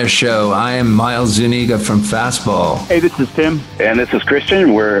Jeremiah Show. I am Miles Zuniga from Fastball. Hey, this is Tim. And this is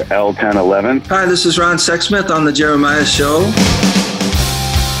Christian. We're L1011. Hi, this is Ron Sexsmith on The Jeremiah Show.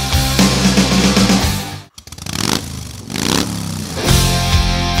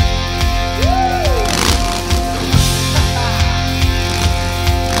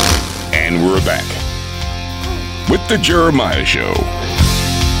 And we're back with The Jeremiah Show.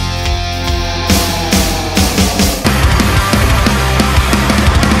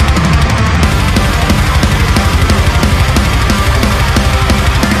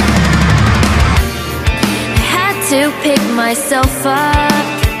 To pick myself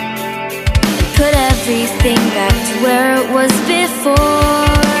up, put everything back to where it was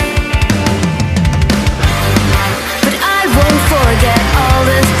before. But I won't forget all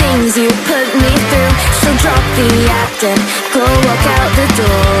the things you put me through. So drop the act and go walk out the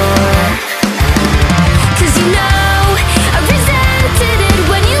door. 'Cause you know I resented it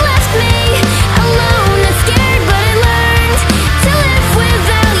when you left me alone and scared, but I learned to live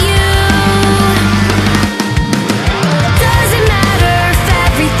without you. Doesn't matter if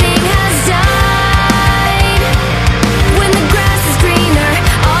everything has died when the grass is greener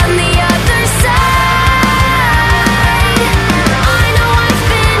on the other side. I know I've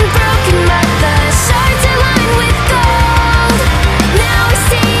been broken, but the shards are lined with gold. Now I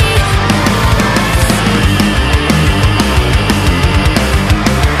see.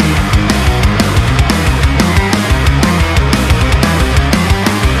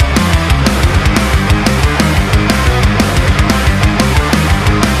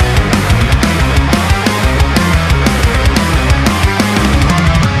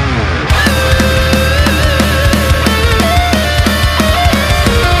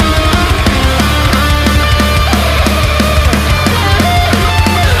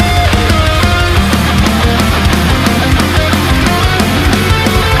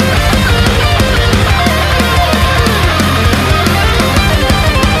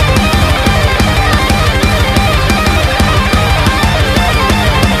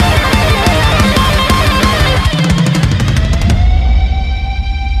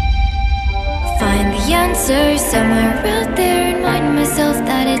 Find the answer somewhere out there and remind myself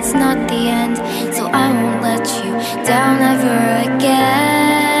that it's not the end. So I won't let you down ever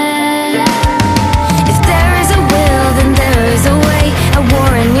again. If there is a will, then there is a way. And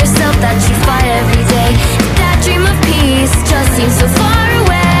warn yourself that you fight every day. If that dream of peace just seems so far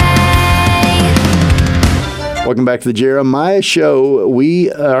away. Welcome back to the Jeremiah Show.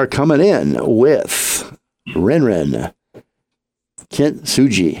 We are coming in with RinRin,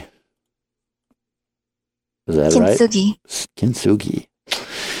 Kintsugi. Is that Kintsugi. right? Kintsugi.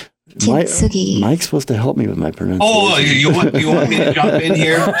 Kintsugi. Mike's supposed to help me with my pronunciation. Oh, you want me to jump in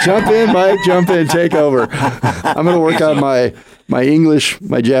here? Jump in, Mike. Jump in. Take over. I'm going to work on my English,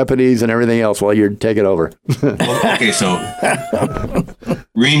 my Japanese, and everything else while you're taking over. Okay, so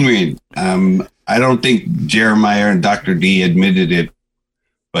RinRin. I don't think Jeremiah and Dr. D admitted it,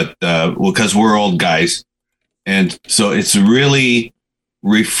 but because we're old guys, and so it's really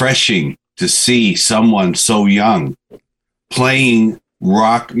refreshing to see someone so young playing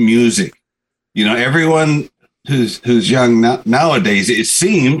rock music. You know, everyone who's young nowadays, it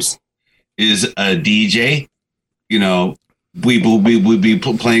seems, is a DJ. You know, we will be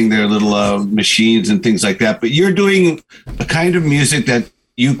playing their little machines and things like that. But you're doing a kind of music that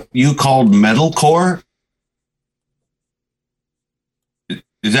you called metalcore.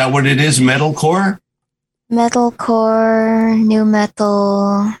 Is that what it is? Metalcore? Metalcore, new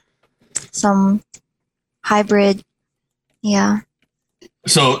metal, some hybrid. Yeah.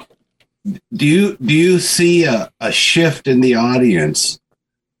 So do you see a shift in the audience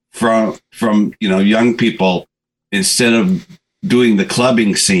from young people, instead of doing the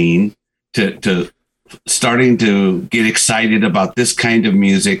clubbing scene, to starting to get excited about this kind of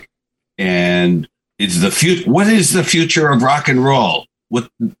music? And what is the future of rock and roll?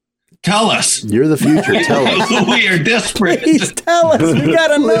 Tell us. You're the future. Tell us. We are desperate. Please tell us. We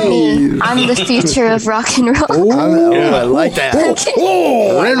gotta know. I'm the future of rock and roll. I like that.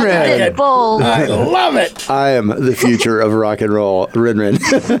 RinRin. Bold. I love it. I am the future of rock and roll. RinRin.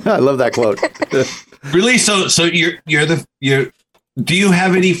 I love that quote. Really? So do you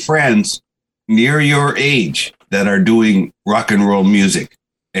have any friends near your age that are doing rock and roll music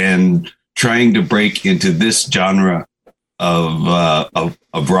and trying to break into this genre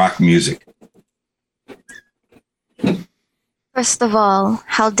of rock music? First of all,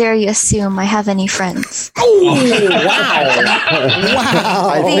 how dare you assume I have any friends? Oh,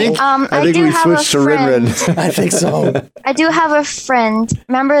 wow. I think we switched to RinRin. I think so. I do have a friend.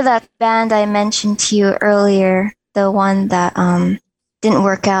 Remember that band I mentioned to you earlier? The one that didn't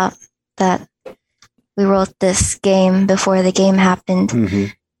work out, that we wrote this game before the game happened. Mm-hmm.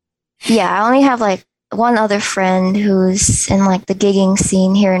 Yeah, I only have like one other friend who's in like the gigging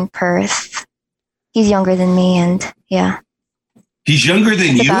scene here in Perth. He's younger than me, and yeah. He's younger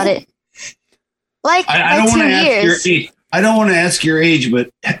than you? About it. Like I don't want to ask your age. I don't want to ask your age,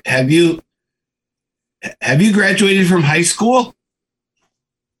 but have you graduated from high school?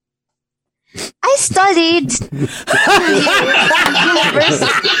 I studied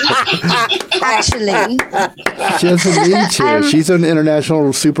actually. She doesn't need to. She's an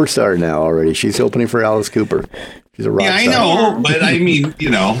international superstar now already. She's opening for Alice Cooper. She's a rock star. I know, but I mean,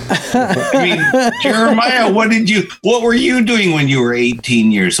 Jeremiah, what were you doing when you were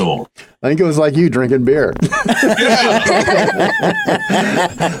 18 years old? I think it was like you, drinking beer.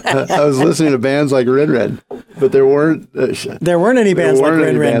 I was listening to bands like RinRin, but there weren't any bands like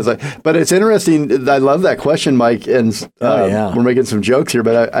RinRin. But it's interesting. I love that question, Mike, and we're making some jokes here,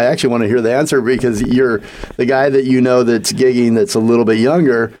 but I actually want to hear the answer, because you're the guy that that's gigging that's a little bit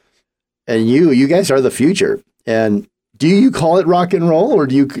younger, and you guys are the future. And do you call it rock and roll, or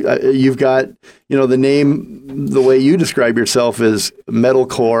do you've got, the name, the way you describe yourself is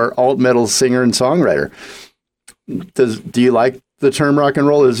metalcore, alt metal singer and songwriter? Do you like the term rock and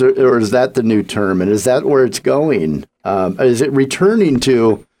roll, or is that the new term, and is that where it's going? Is it returning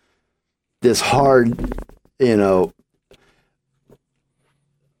to this hard, it's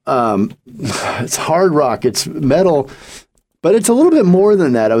hard rock, it's metal, but it's a little bit more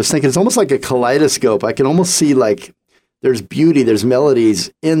than that. I was thinking it's almost like a kaleidoscope. I can almost see like there's beauty, there's melodies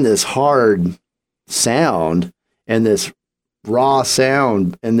in this hard sound and this raw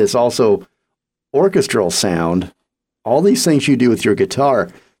sound and this also orchestral sound. All these things you do with your guitar,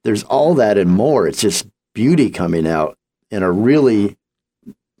 there's all that and more. It's just beauty coming out in a really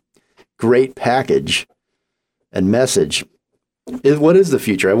great package and message. What is the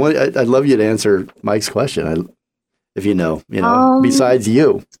future? I'd love you to answer Mike's question. If besides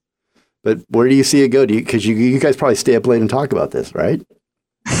you, but where do you see it go? Because you guys probably stay up late and talk about this, right?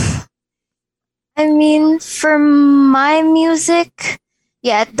 I mean, for my music,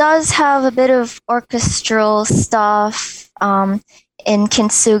 yeah, it does have a bit of orchestral stuff. In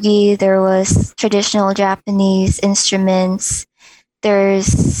Kintsugi, there was traditional Japanese instruments.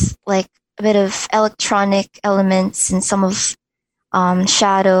 There's like a bit of electronic elements in some of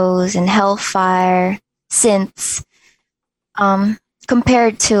Shadows and Hellfire, synths.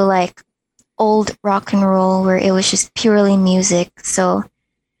 Compared to like old rock and roll where it was just purely music. So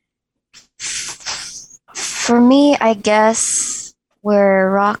for me, I guess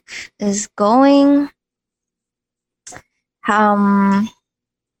where rock is going, where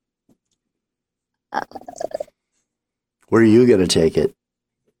are you going to take it?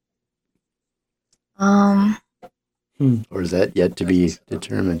 Or is that yet to be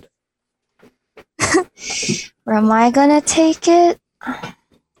determined? Where am I gonna take it?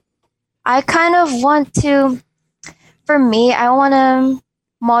 I kind of want to, for me, I want to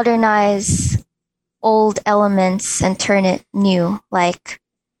modernize old elements and turn it new, like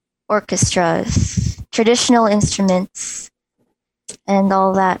orchestras, traditional instruments, and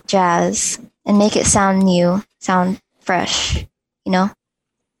all that jazz, and make it sound new, sound fresh, Do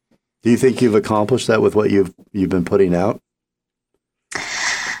you think you've accomplished that with what you've been putting out?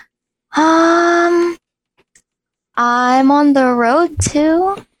 I'm on the road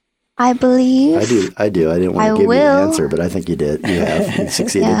to, I believe. I do. I didn't want to give you an answer, but I think you did. You have. You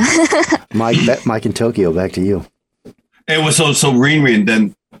succeeded. Yeah. Mike in Tokyo, back to you. It was so RinRin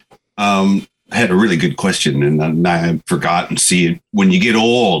then had a really good question, and I forgot and see it. When you get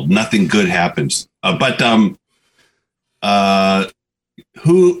old, nothing good happens.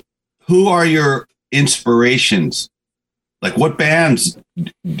 Who are your inspirations? Like, what bands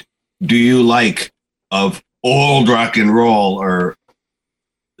do you like of old rock and roll, or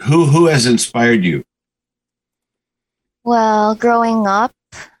who has inspired you? Well, growing up,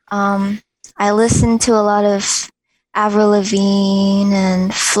 I listened to a lot of Avril Lavigne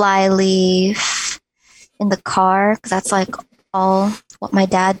and Flyleaf in the car, because that's like all what my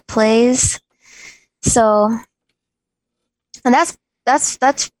dad plays. So, and that's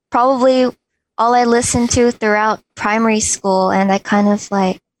probably all I listened to throughout primary school, and I kind of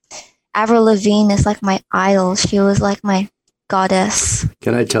like Avril Lavigne is like my idol. She was like my goddess.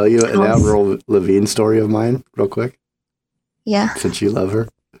 Can I tell you an Avril Lavigne story of mine real quick? Yeah. Since you love her.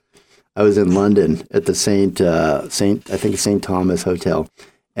 I was in London at the St. Thomas Hotel,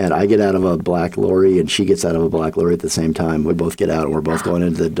 and I get out of a black lorry, and she gets out of a black lorry at the same time. We both get out, and we're both going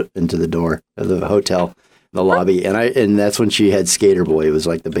into the door of the hotel, the lobby, and that's when she had Skater Boy. It was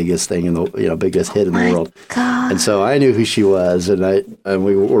like the biggest thing in the biggest hit in the world. God. And so I knew who she was, and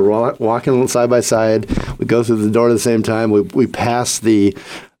we were walking side by side. We go through the door at the same time. We pass the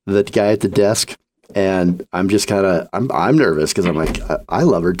guy at the desk. And I'm just I'm nervous because I'm like, I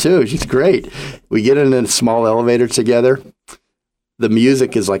love her too. She's great. We get in a small elevator together. The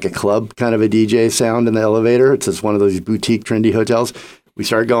music is like a club kind of a DJ sound in the elevator. It's just one of those boutique trendy hotels. We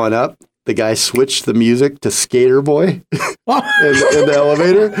start going up. The guy switched the music to Skater Boy in the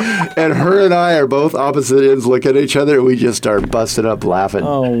elevator. And her and I are both opposite ends looking at each other. And we just start busting up laughing.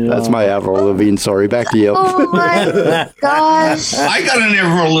 Oh, wow. That's my Avril Lavigne story. Back to you. Oh, my gosh. I got an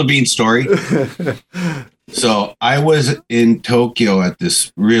Avril Lavigne story. So I was in Tokyo at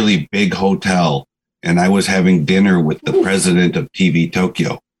this really big hotel, and I was having dinner with the president of TV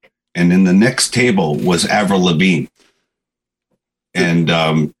Tokyo. And in the next table was Avril Lavigne. And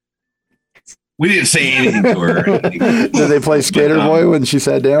we didn't say anything to her. Did they play Skater Boy when she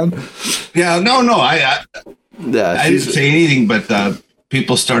sat down? Yeah, no. I didn't say anything, but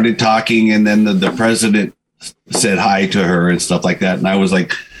people started talking, and then the president said hi to her and stuff like that. And I was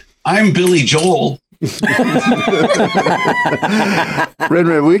like, I'm Billy Joel.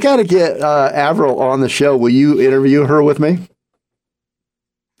 RinRin, we got to get Avril on the show. Will you interview her with me?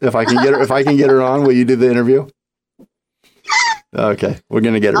 If I can get her on, will you do the interview? Okay, we're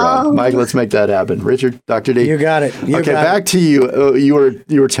gonna get her on. Mike, let's make that happen. Richard, Dr. D, you got it. Back to you. You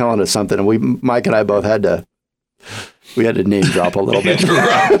were telling us something, and Mike and I both had to name drop a little bit.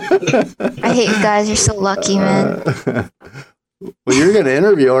 I hate you guys. You're so lucky, man. Well, you're gonna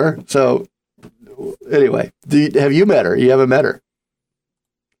interview her, so anyway, have you met her? You haven't met her.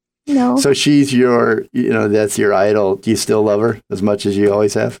 No. So she's that's your idol. Do you still love her as much as you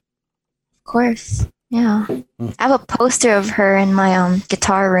always have? Of course. Yeah. I have a poster of her in my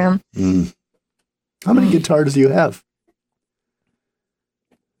guitar room. Mm. How many guitars do you have?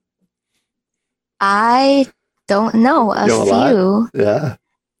 I don't know. A few. Lot? Yeah.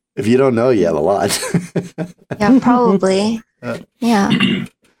 If you don't know, you have a lot. Yeah, probably. Yeah.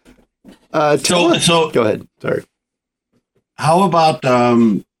 So go ahead. Sorry. How about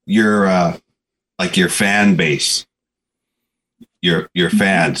your fan base? Your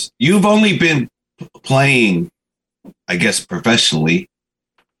fans. You've only been playing, I guess, professionally,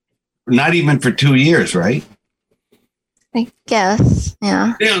 not even for 2 years, right? I guess,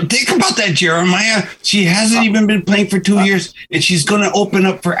 yeah. Think about that, Jeremiah. She hasn't even been playing for 2 years, and she's going to open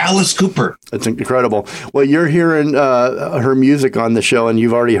up for Alice Cooper. That's incredible. Well, you're hearing her music on the show, and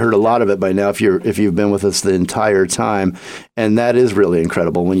you've already heard a lot of it by now if you've been with us the entire time, and that is really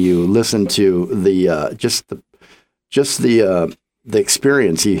incredible when you listen to the the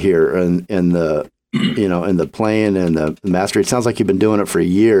experience you hear and the the playing and the mastery. It sounds like you've been doing it for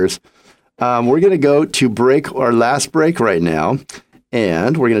years. We're going to go to our last break right now,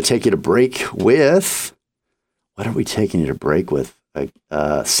 and we're going to take you to break with, what are we taking you to break with?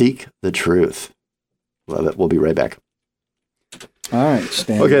 Seek the Truth. Love it. We'll be right back. All right.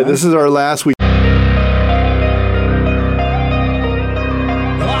 Stand by. This is our last week. I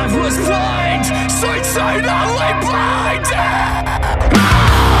was blind, so eternally blinded.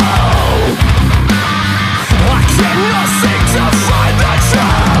 I cannot seem to find the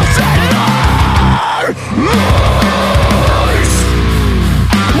truth in lies.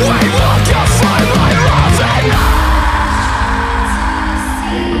 We will go find my love in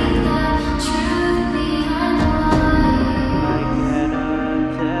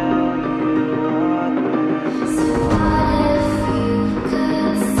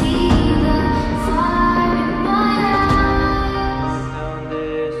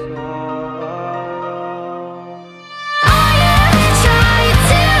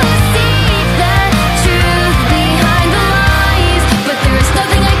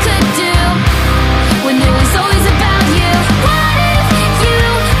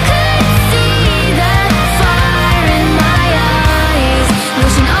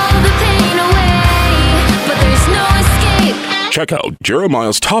Check out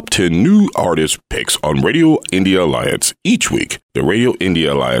Jeremiah's top 10 new artist picks on Radio India Alliance each week. The Radio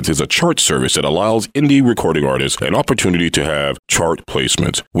India Alliance is a chart service that allows indie recording artists an opportunity to have chart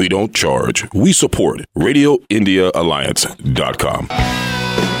placements. We don't charge. We support RadioIndiaAlliance.com.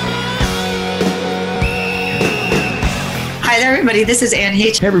 Hi there, everybody. This is Ann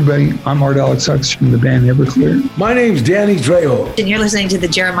H. Hey, everybody. I'm Art Alex Hux from the band Everclear. My name's Danny Trejo. And you're listening to The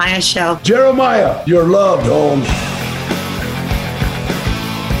Jeremiah Show. Jeremiah, you're loved, Holmes.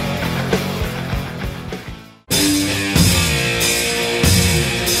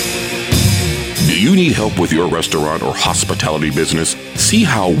 Do you need help with your restaurant or hospitality business? See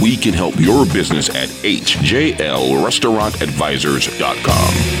how we can help your business at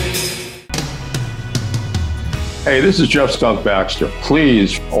hjlrestaurantadvisors.com. Hey, this is Jeff Stunk Baxter.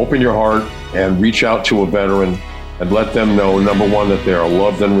 Please open your heart and reach out to a veteran and let them know, number one, that they are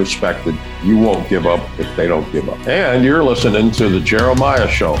loved and respected. You won't give up if they don't give up. And you're listening to The Jeremiah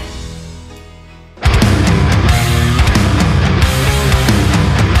Show.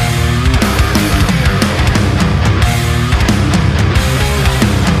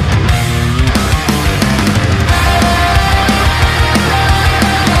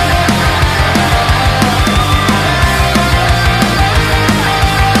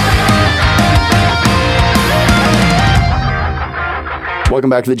 Welcome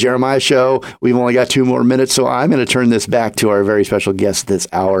back to the Jeremiah Show. We've only got 2 more minutes, so I'm going to turn this back to our very special guest this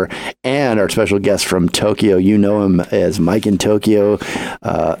hour and our special guest from Tokyo. You know him as Mike in Tokyo,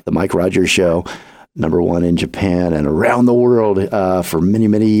 the Mike Rogers Show, #1 in Japan and around the world for many,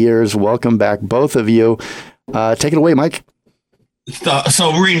 many years. Welcome back, both of you. Take it away, Mike.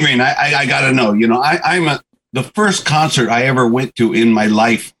 So RinRin, I got to know, the first concert I ever went to in my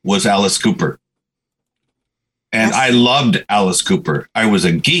life was Alice Cooper. And I loved Alice Cooper. I was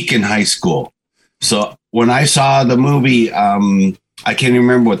a geek in high school. So when I saw the movie, I can't even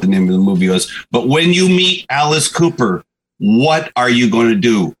remember what the name of the movie was, but when you meet Alice Cooper, what are you going to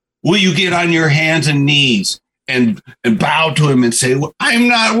do? Will you get on your hands and knees and bow to him and say, well, I'm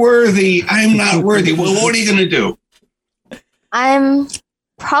not worthy. I'm not worthy. Well, what are you going to do? I'm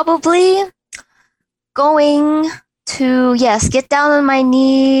probably going to, get down on my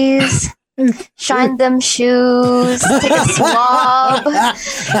knees. Shine them shoes, take a swab,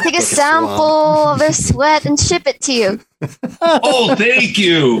 take a sample of their sweat and ship it to you. Oh, thank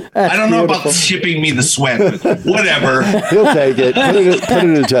you. I don't know about shipping me the sweat, but whatever. He'll take it. Put it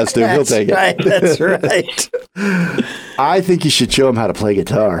in a test tube. He'll take it. That's right. I think you should show him how to play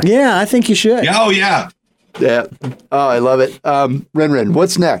guitar. Yeah, I think you should. Oh, yeah. Yeah. Oh, I love it. RinRin,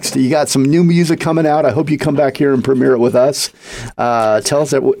 what's next? You got some new music coming out. I hope you come back here and premiere it with us. Tell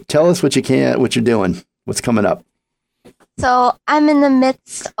us what you can, what you're doing, what's coming up. So I'm in the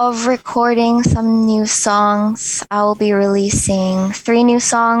midst of recording some new songs. I will be releasing 3 new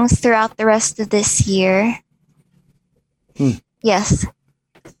songs throughout the rest of this year. Yes.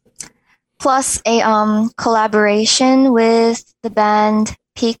 Plus a collaboration with the band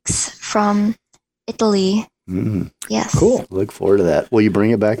Peaks from Italy. Yes. Cool. Look forward to that. Will you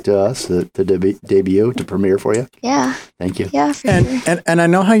bring it back to us to debut, to premiere for you? Yeah. Thank you. Yeah, for sure. And I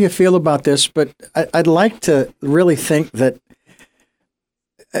know how you feel about this, but I'd like to really think that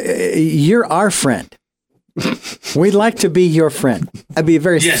you're our friend. We'd like to be your friend. It'd be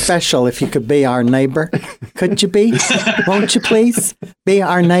very special if you could be our neighbor. Could you be? Won't you please be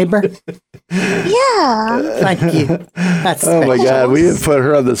our neighbor? Yeah. Thank you. That's oh my God, we have put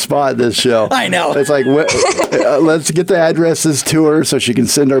her on the spot this show. I know. It's like, let's get the addresses to her so she can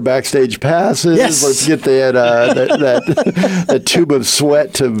send our backstage passes. Yes. Let's get that tube of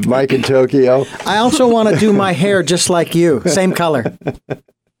sweat to Mike in Tokyo. I also want to do my hair just like you, same color.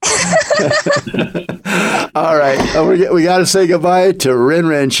 All right. We got to say goodbye to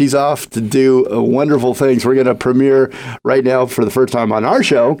RinRin. She's off to do wonderful things. We're going to premiere right now for the first time on our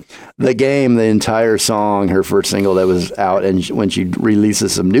show, The Game, the entire song, her first single that was out, and when she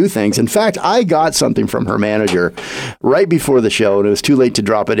releases some new things. In fact, I got something from her manager right before the show, and it was too late to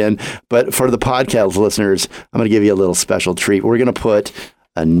drop it in. But for the podcast listeners, I'm going to give you a little special treat. We're going to put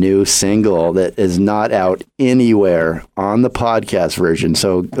a new single that is not out anywhere on the podcast version.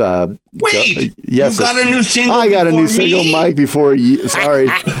 So, wait, yes, you got a new single? I got a new single, Mike, before you. Sorry,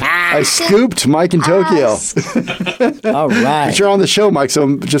 I scooped Mike in Tokyo. All right, but you're on the show, Mike,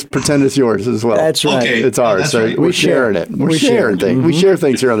 so just pretend it's yours as well. That's right. Okay. It's ours. That's so right. we're sharing it. We're sharing things. Mm-hmm. We share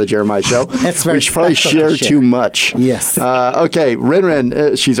things here on the Jeremiah Show. That's very we should probably share too much. Yes. Okay,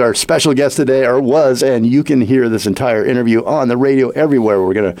 RinRin, she's our special guest today, or was, and you can hear this entire interview on the radio everywhere.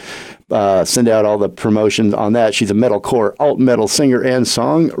 We're going to send out all the promotions on that. She's a metalcore, alt metal singer and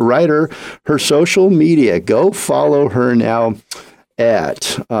songwriter. Her social media, go follow her now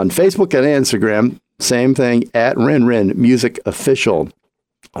on Facebook and Instagram. Same thing, at RinRin Music Official.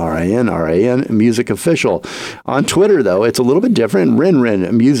 RIN Music Official. On Twitter, though, it's a little bit different.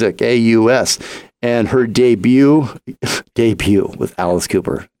 RinRin Music, AUS. and her debut with Alice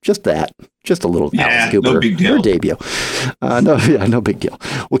Cooper. Just a little Alice Cooper. No big deal. Her debut. No big deal.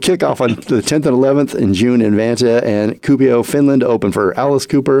 We'll kick off on the 10th and 11th in June in Vantaa and Kuopio, Finland, open for Alice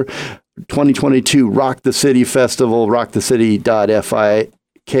Cooper. 2022 Rock the City Festival, rockthecity.fi.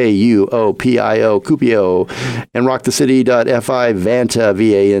 Kuopio, Kuopio, and rockthecity.fi, Vantaa,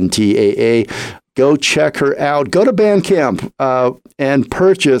 Vantaa. Go check her out. Go to Bandcamp and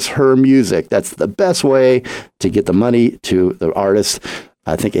purchase her music. That's the best way to get the money to the artist.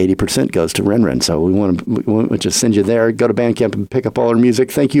 I think 80% goes to RinRin. So we want to just send you there. Go to Bandcamp and pick up all her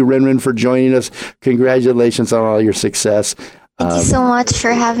music. Thank you, RinRin, for joining us. Congratulations on all your success. Thank you so much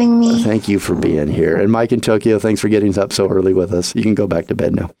for having me. Thank you for being here. And Mike in Tokyo, thanks for getting up so early with us. You can go back to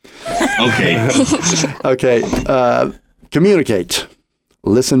bed now. Okay. Okay. Communicate,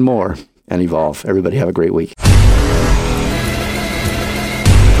 listen more, and evolve. Everybody have a great week.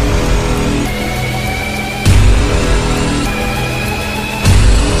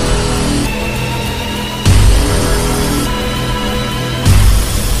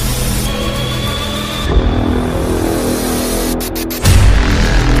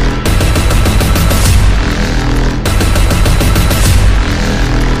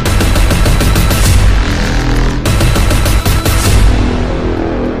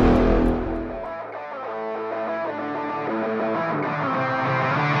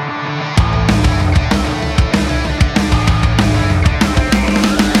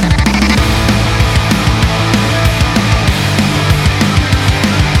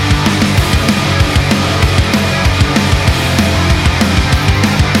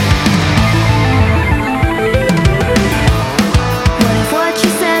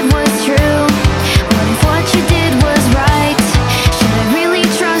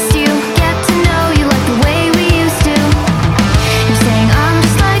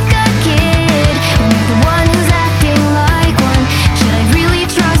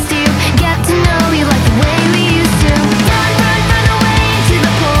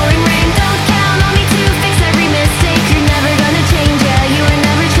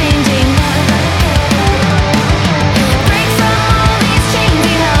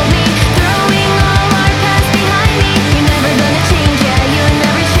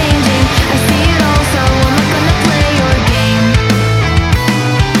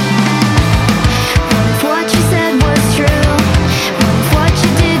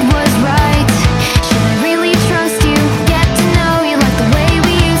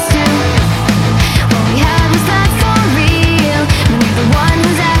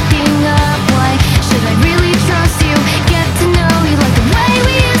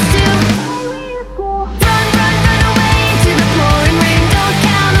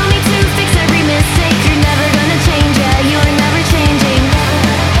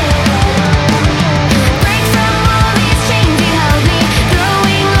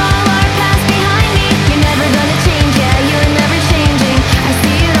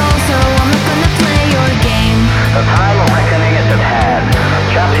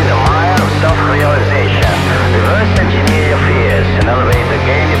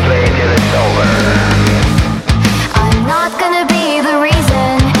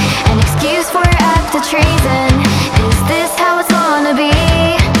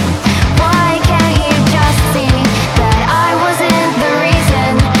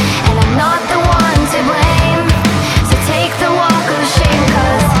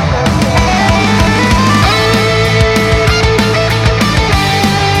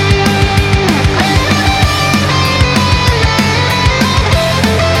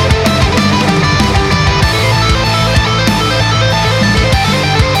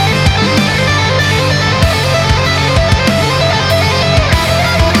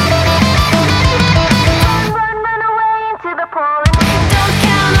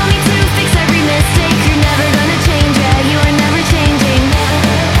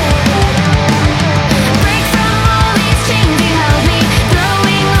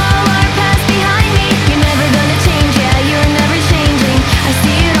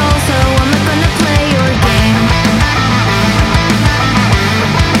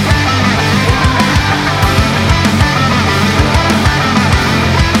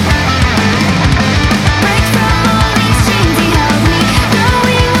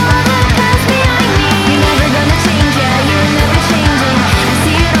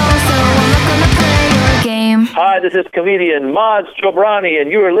 This is comedian Maz Jobrani,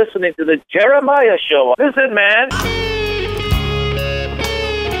 and you are listening to The Jeremiah Show. Listen, man.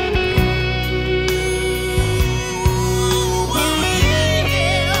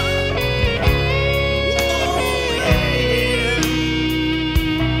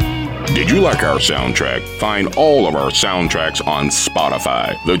 Did you like like our soundtrack, find all of our soundtracks on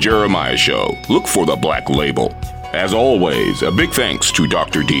Spotify. The Jeremiah Show. Look for the Black Label. As always, a big thanks to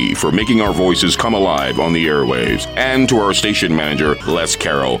Dr. D for making our voices come alive on the airwaves, and to our station manager, Les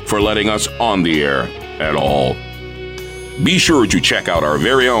Carroll, for letting us on the air at all. Be sure to check out our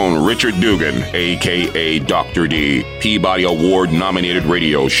very own Richard Dugan, a.k.a. Dr. D, Peabody Award-nominated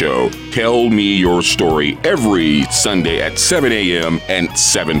radio show, Tell Me Your Story, every Sunday at 7 a.m. and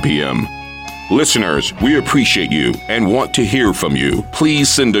 7 p.m. Listeners, we appreciate you and want to hear from you. Please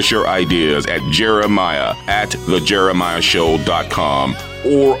send us your ideas at jeremiah@thejeremiahshow.com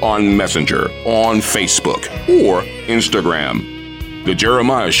or on Messenger, on Facebook, or Instagram. The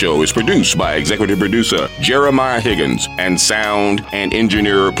Jeremiah Show is produced by executive producer Jeremiah Higgins and sound and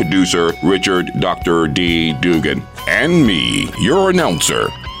engineer producer Richard Dr. D. Dugan. And me, your announcer,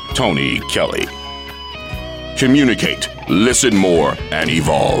 Tony Kelly. Communicate, listen more, and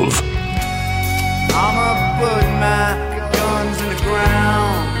evolve. I'ma put my guns in the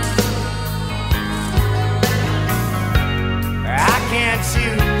ground. I can't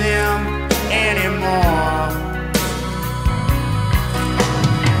shoot them anymore.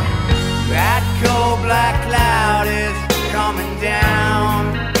 That cold black cloud is coming down.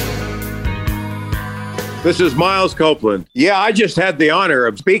 This is Miles Copeland. Yeah, I just had the honor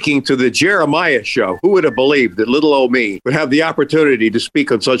of speaking to the Jeremiah Show. Who would have believed that little old me would have the opportunity to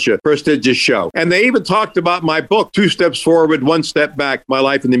speak on such a prestigious show? And they even talked about my book, 2 Steps Forward, 1 Step Back, My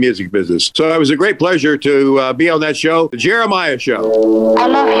Life in the Music Business. So it was a great pleasure to be on that show, the Jeremiah Show. I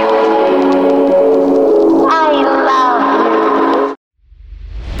love you. I love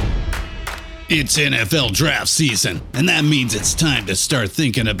you. It's NFL draft season, and that means it's time to start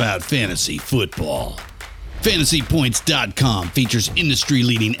thinking about fantasy football. FantasyPoints.com features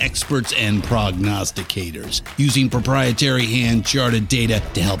industry-leading experts and prognosticators using proprietary hand-charted data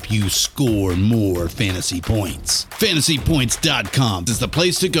to help you score more fantasy points. FantasyPoints.com is the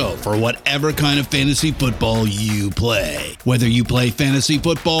place to go for whatever kind of fantasy football you play. Whether you play fantasy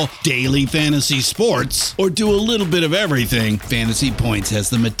football, daily fantasy sports, or do a little bit of everything, Fantasy Points has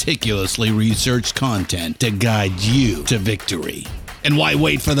the meticulously researched content to guide you to victory. And why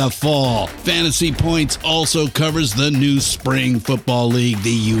wait for the fall? Fantasy Points also covers the new spring football league,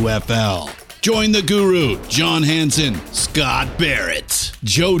 the UFL. Join the guru, John Hansen, Scott Barrett,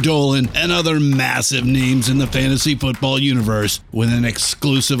 Joe Dolan, and other massive names in the fantasy football universe with an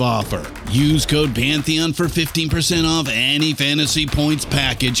exclusive offer. Use code Pantheon for 15% off any Fantasy Points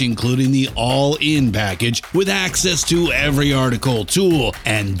package, including the all-in package, with access to every article, tool,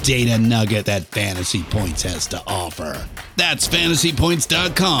 and data nugget that Fantasy Points has to offer. That's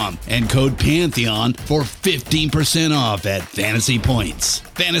FantasyPoints.com and code Pantheon for 15% off at Fantasy Points.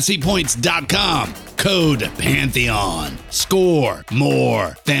 FantasyPoints.com, code Pantheon. Score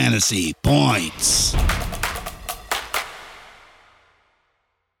more fantasy points.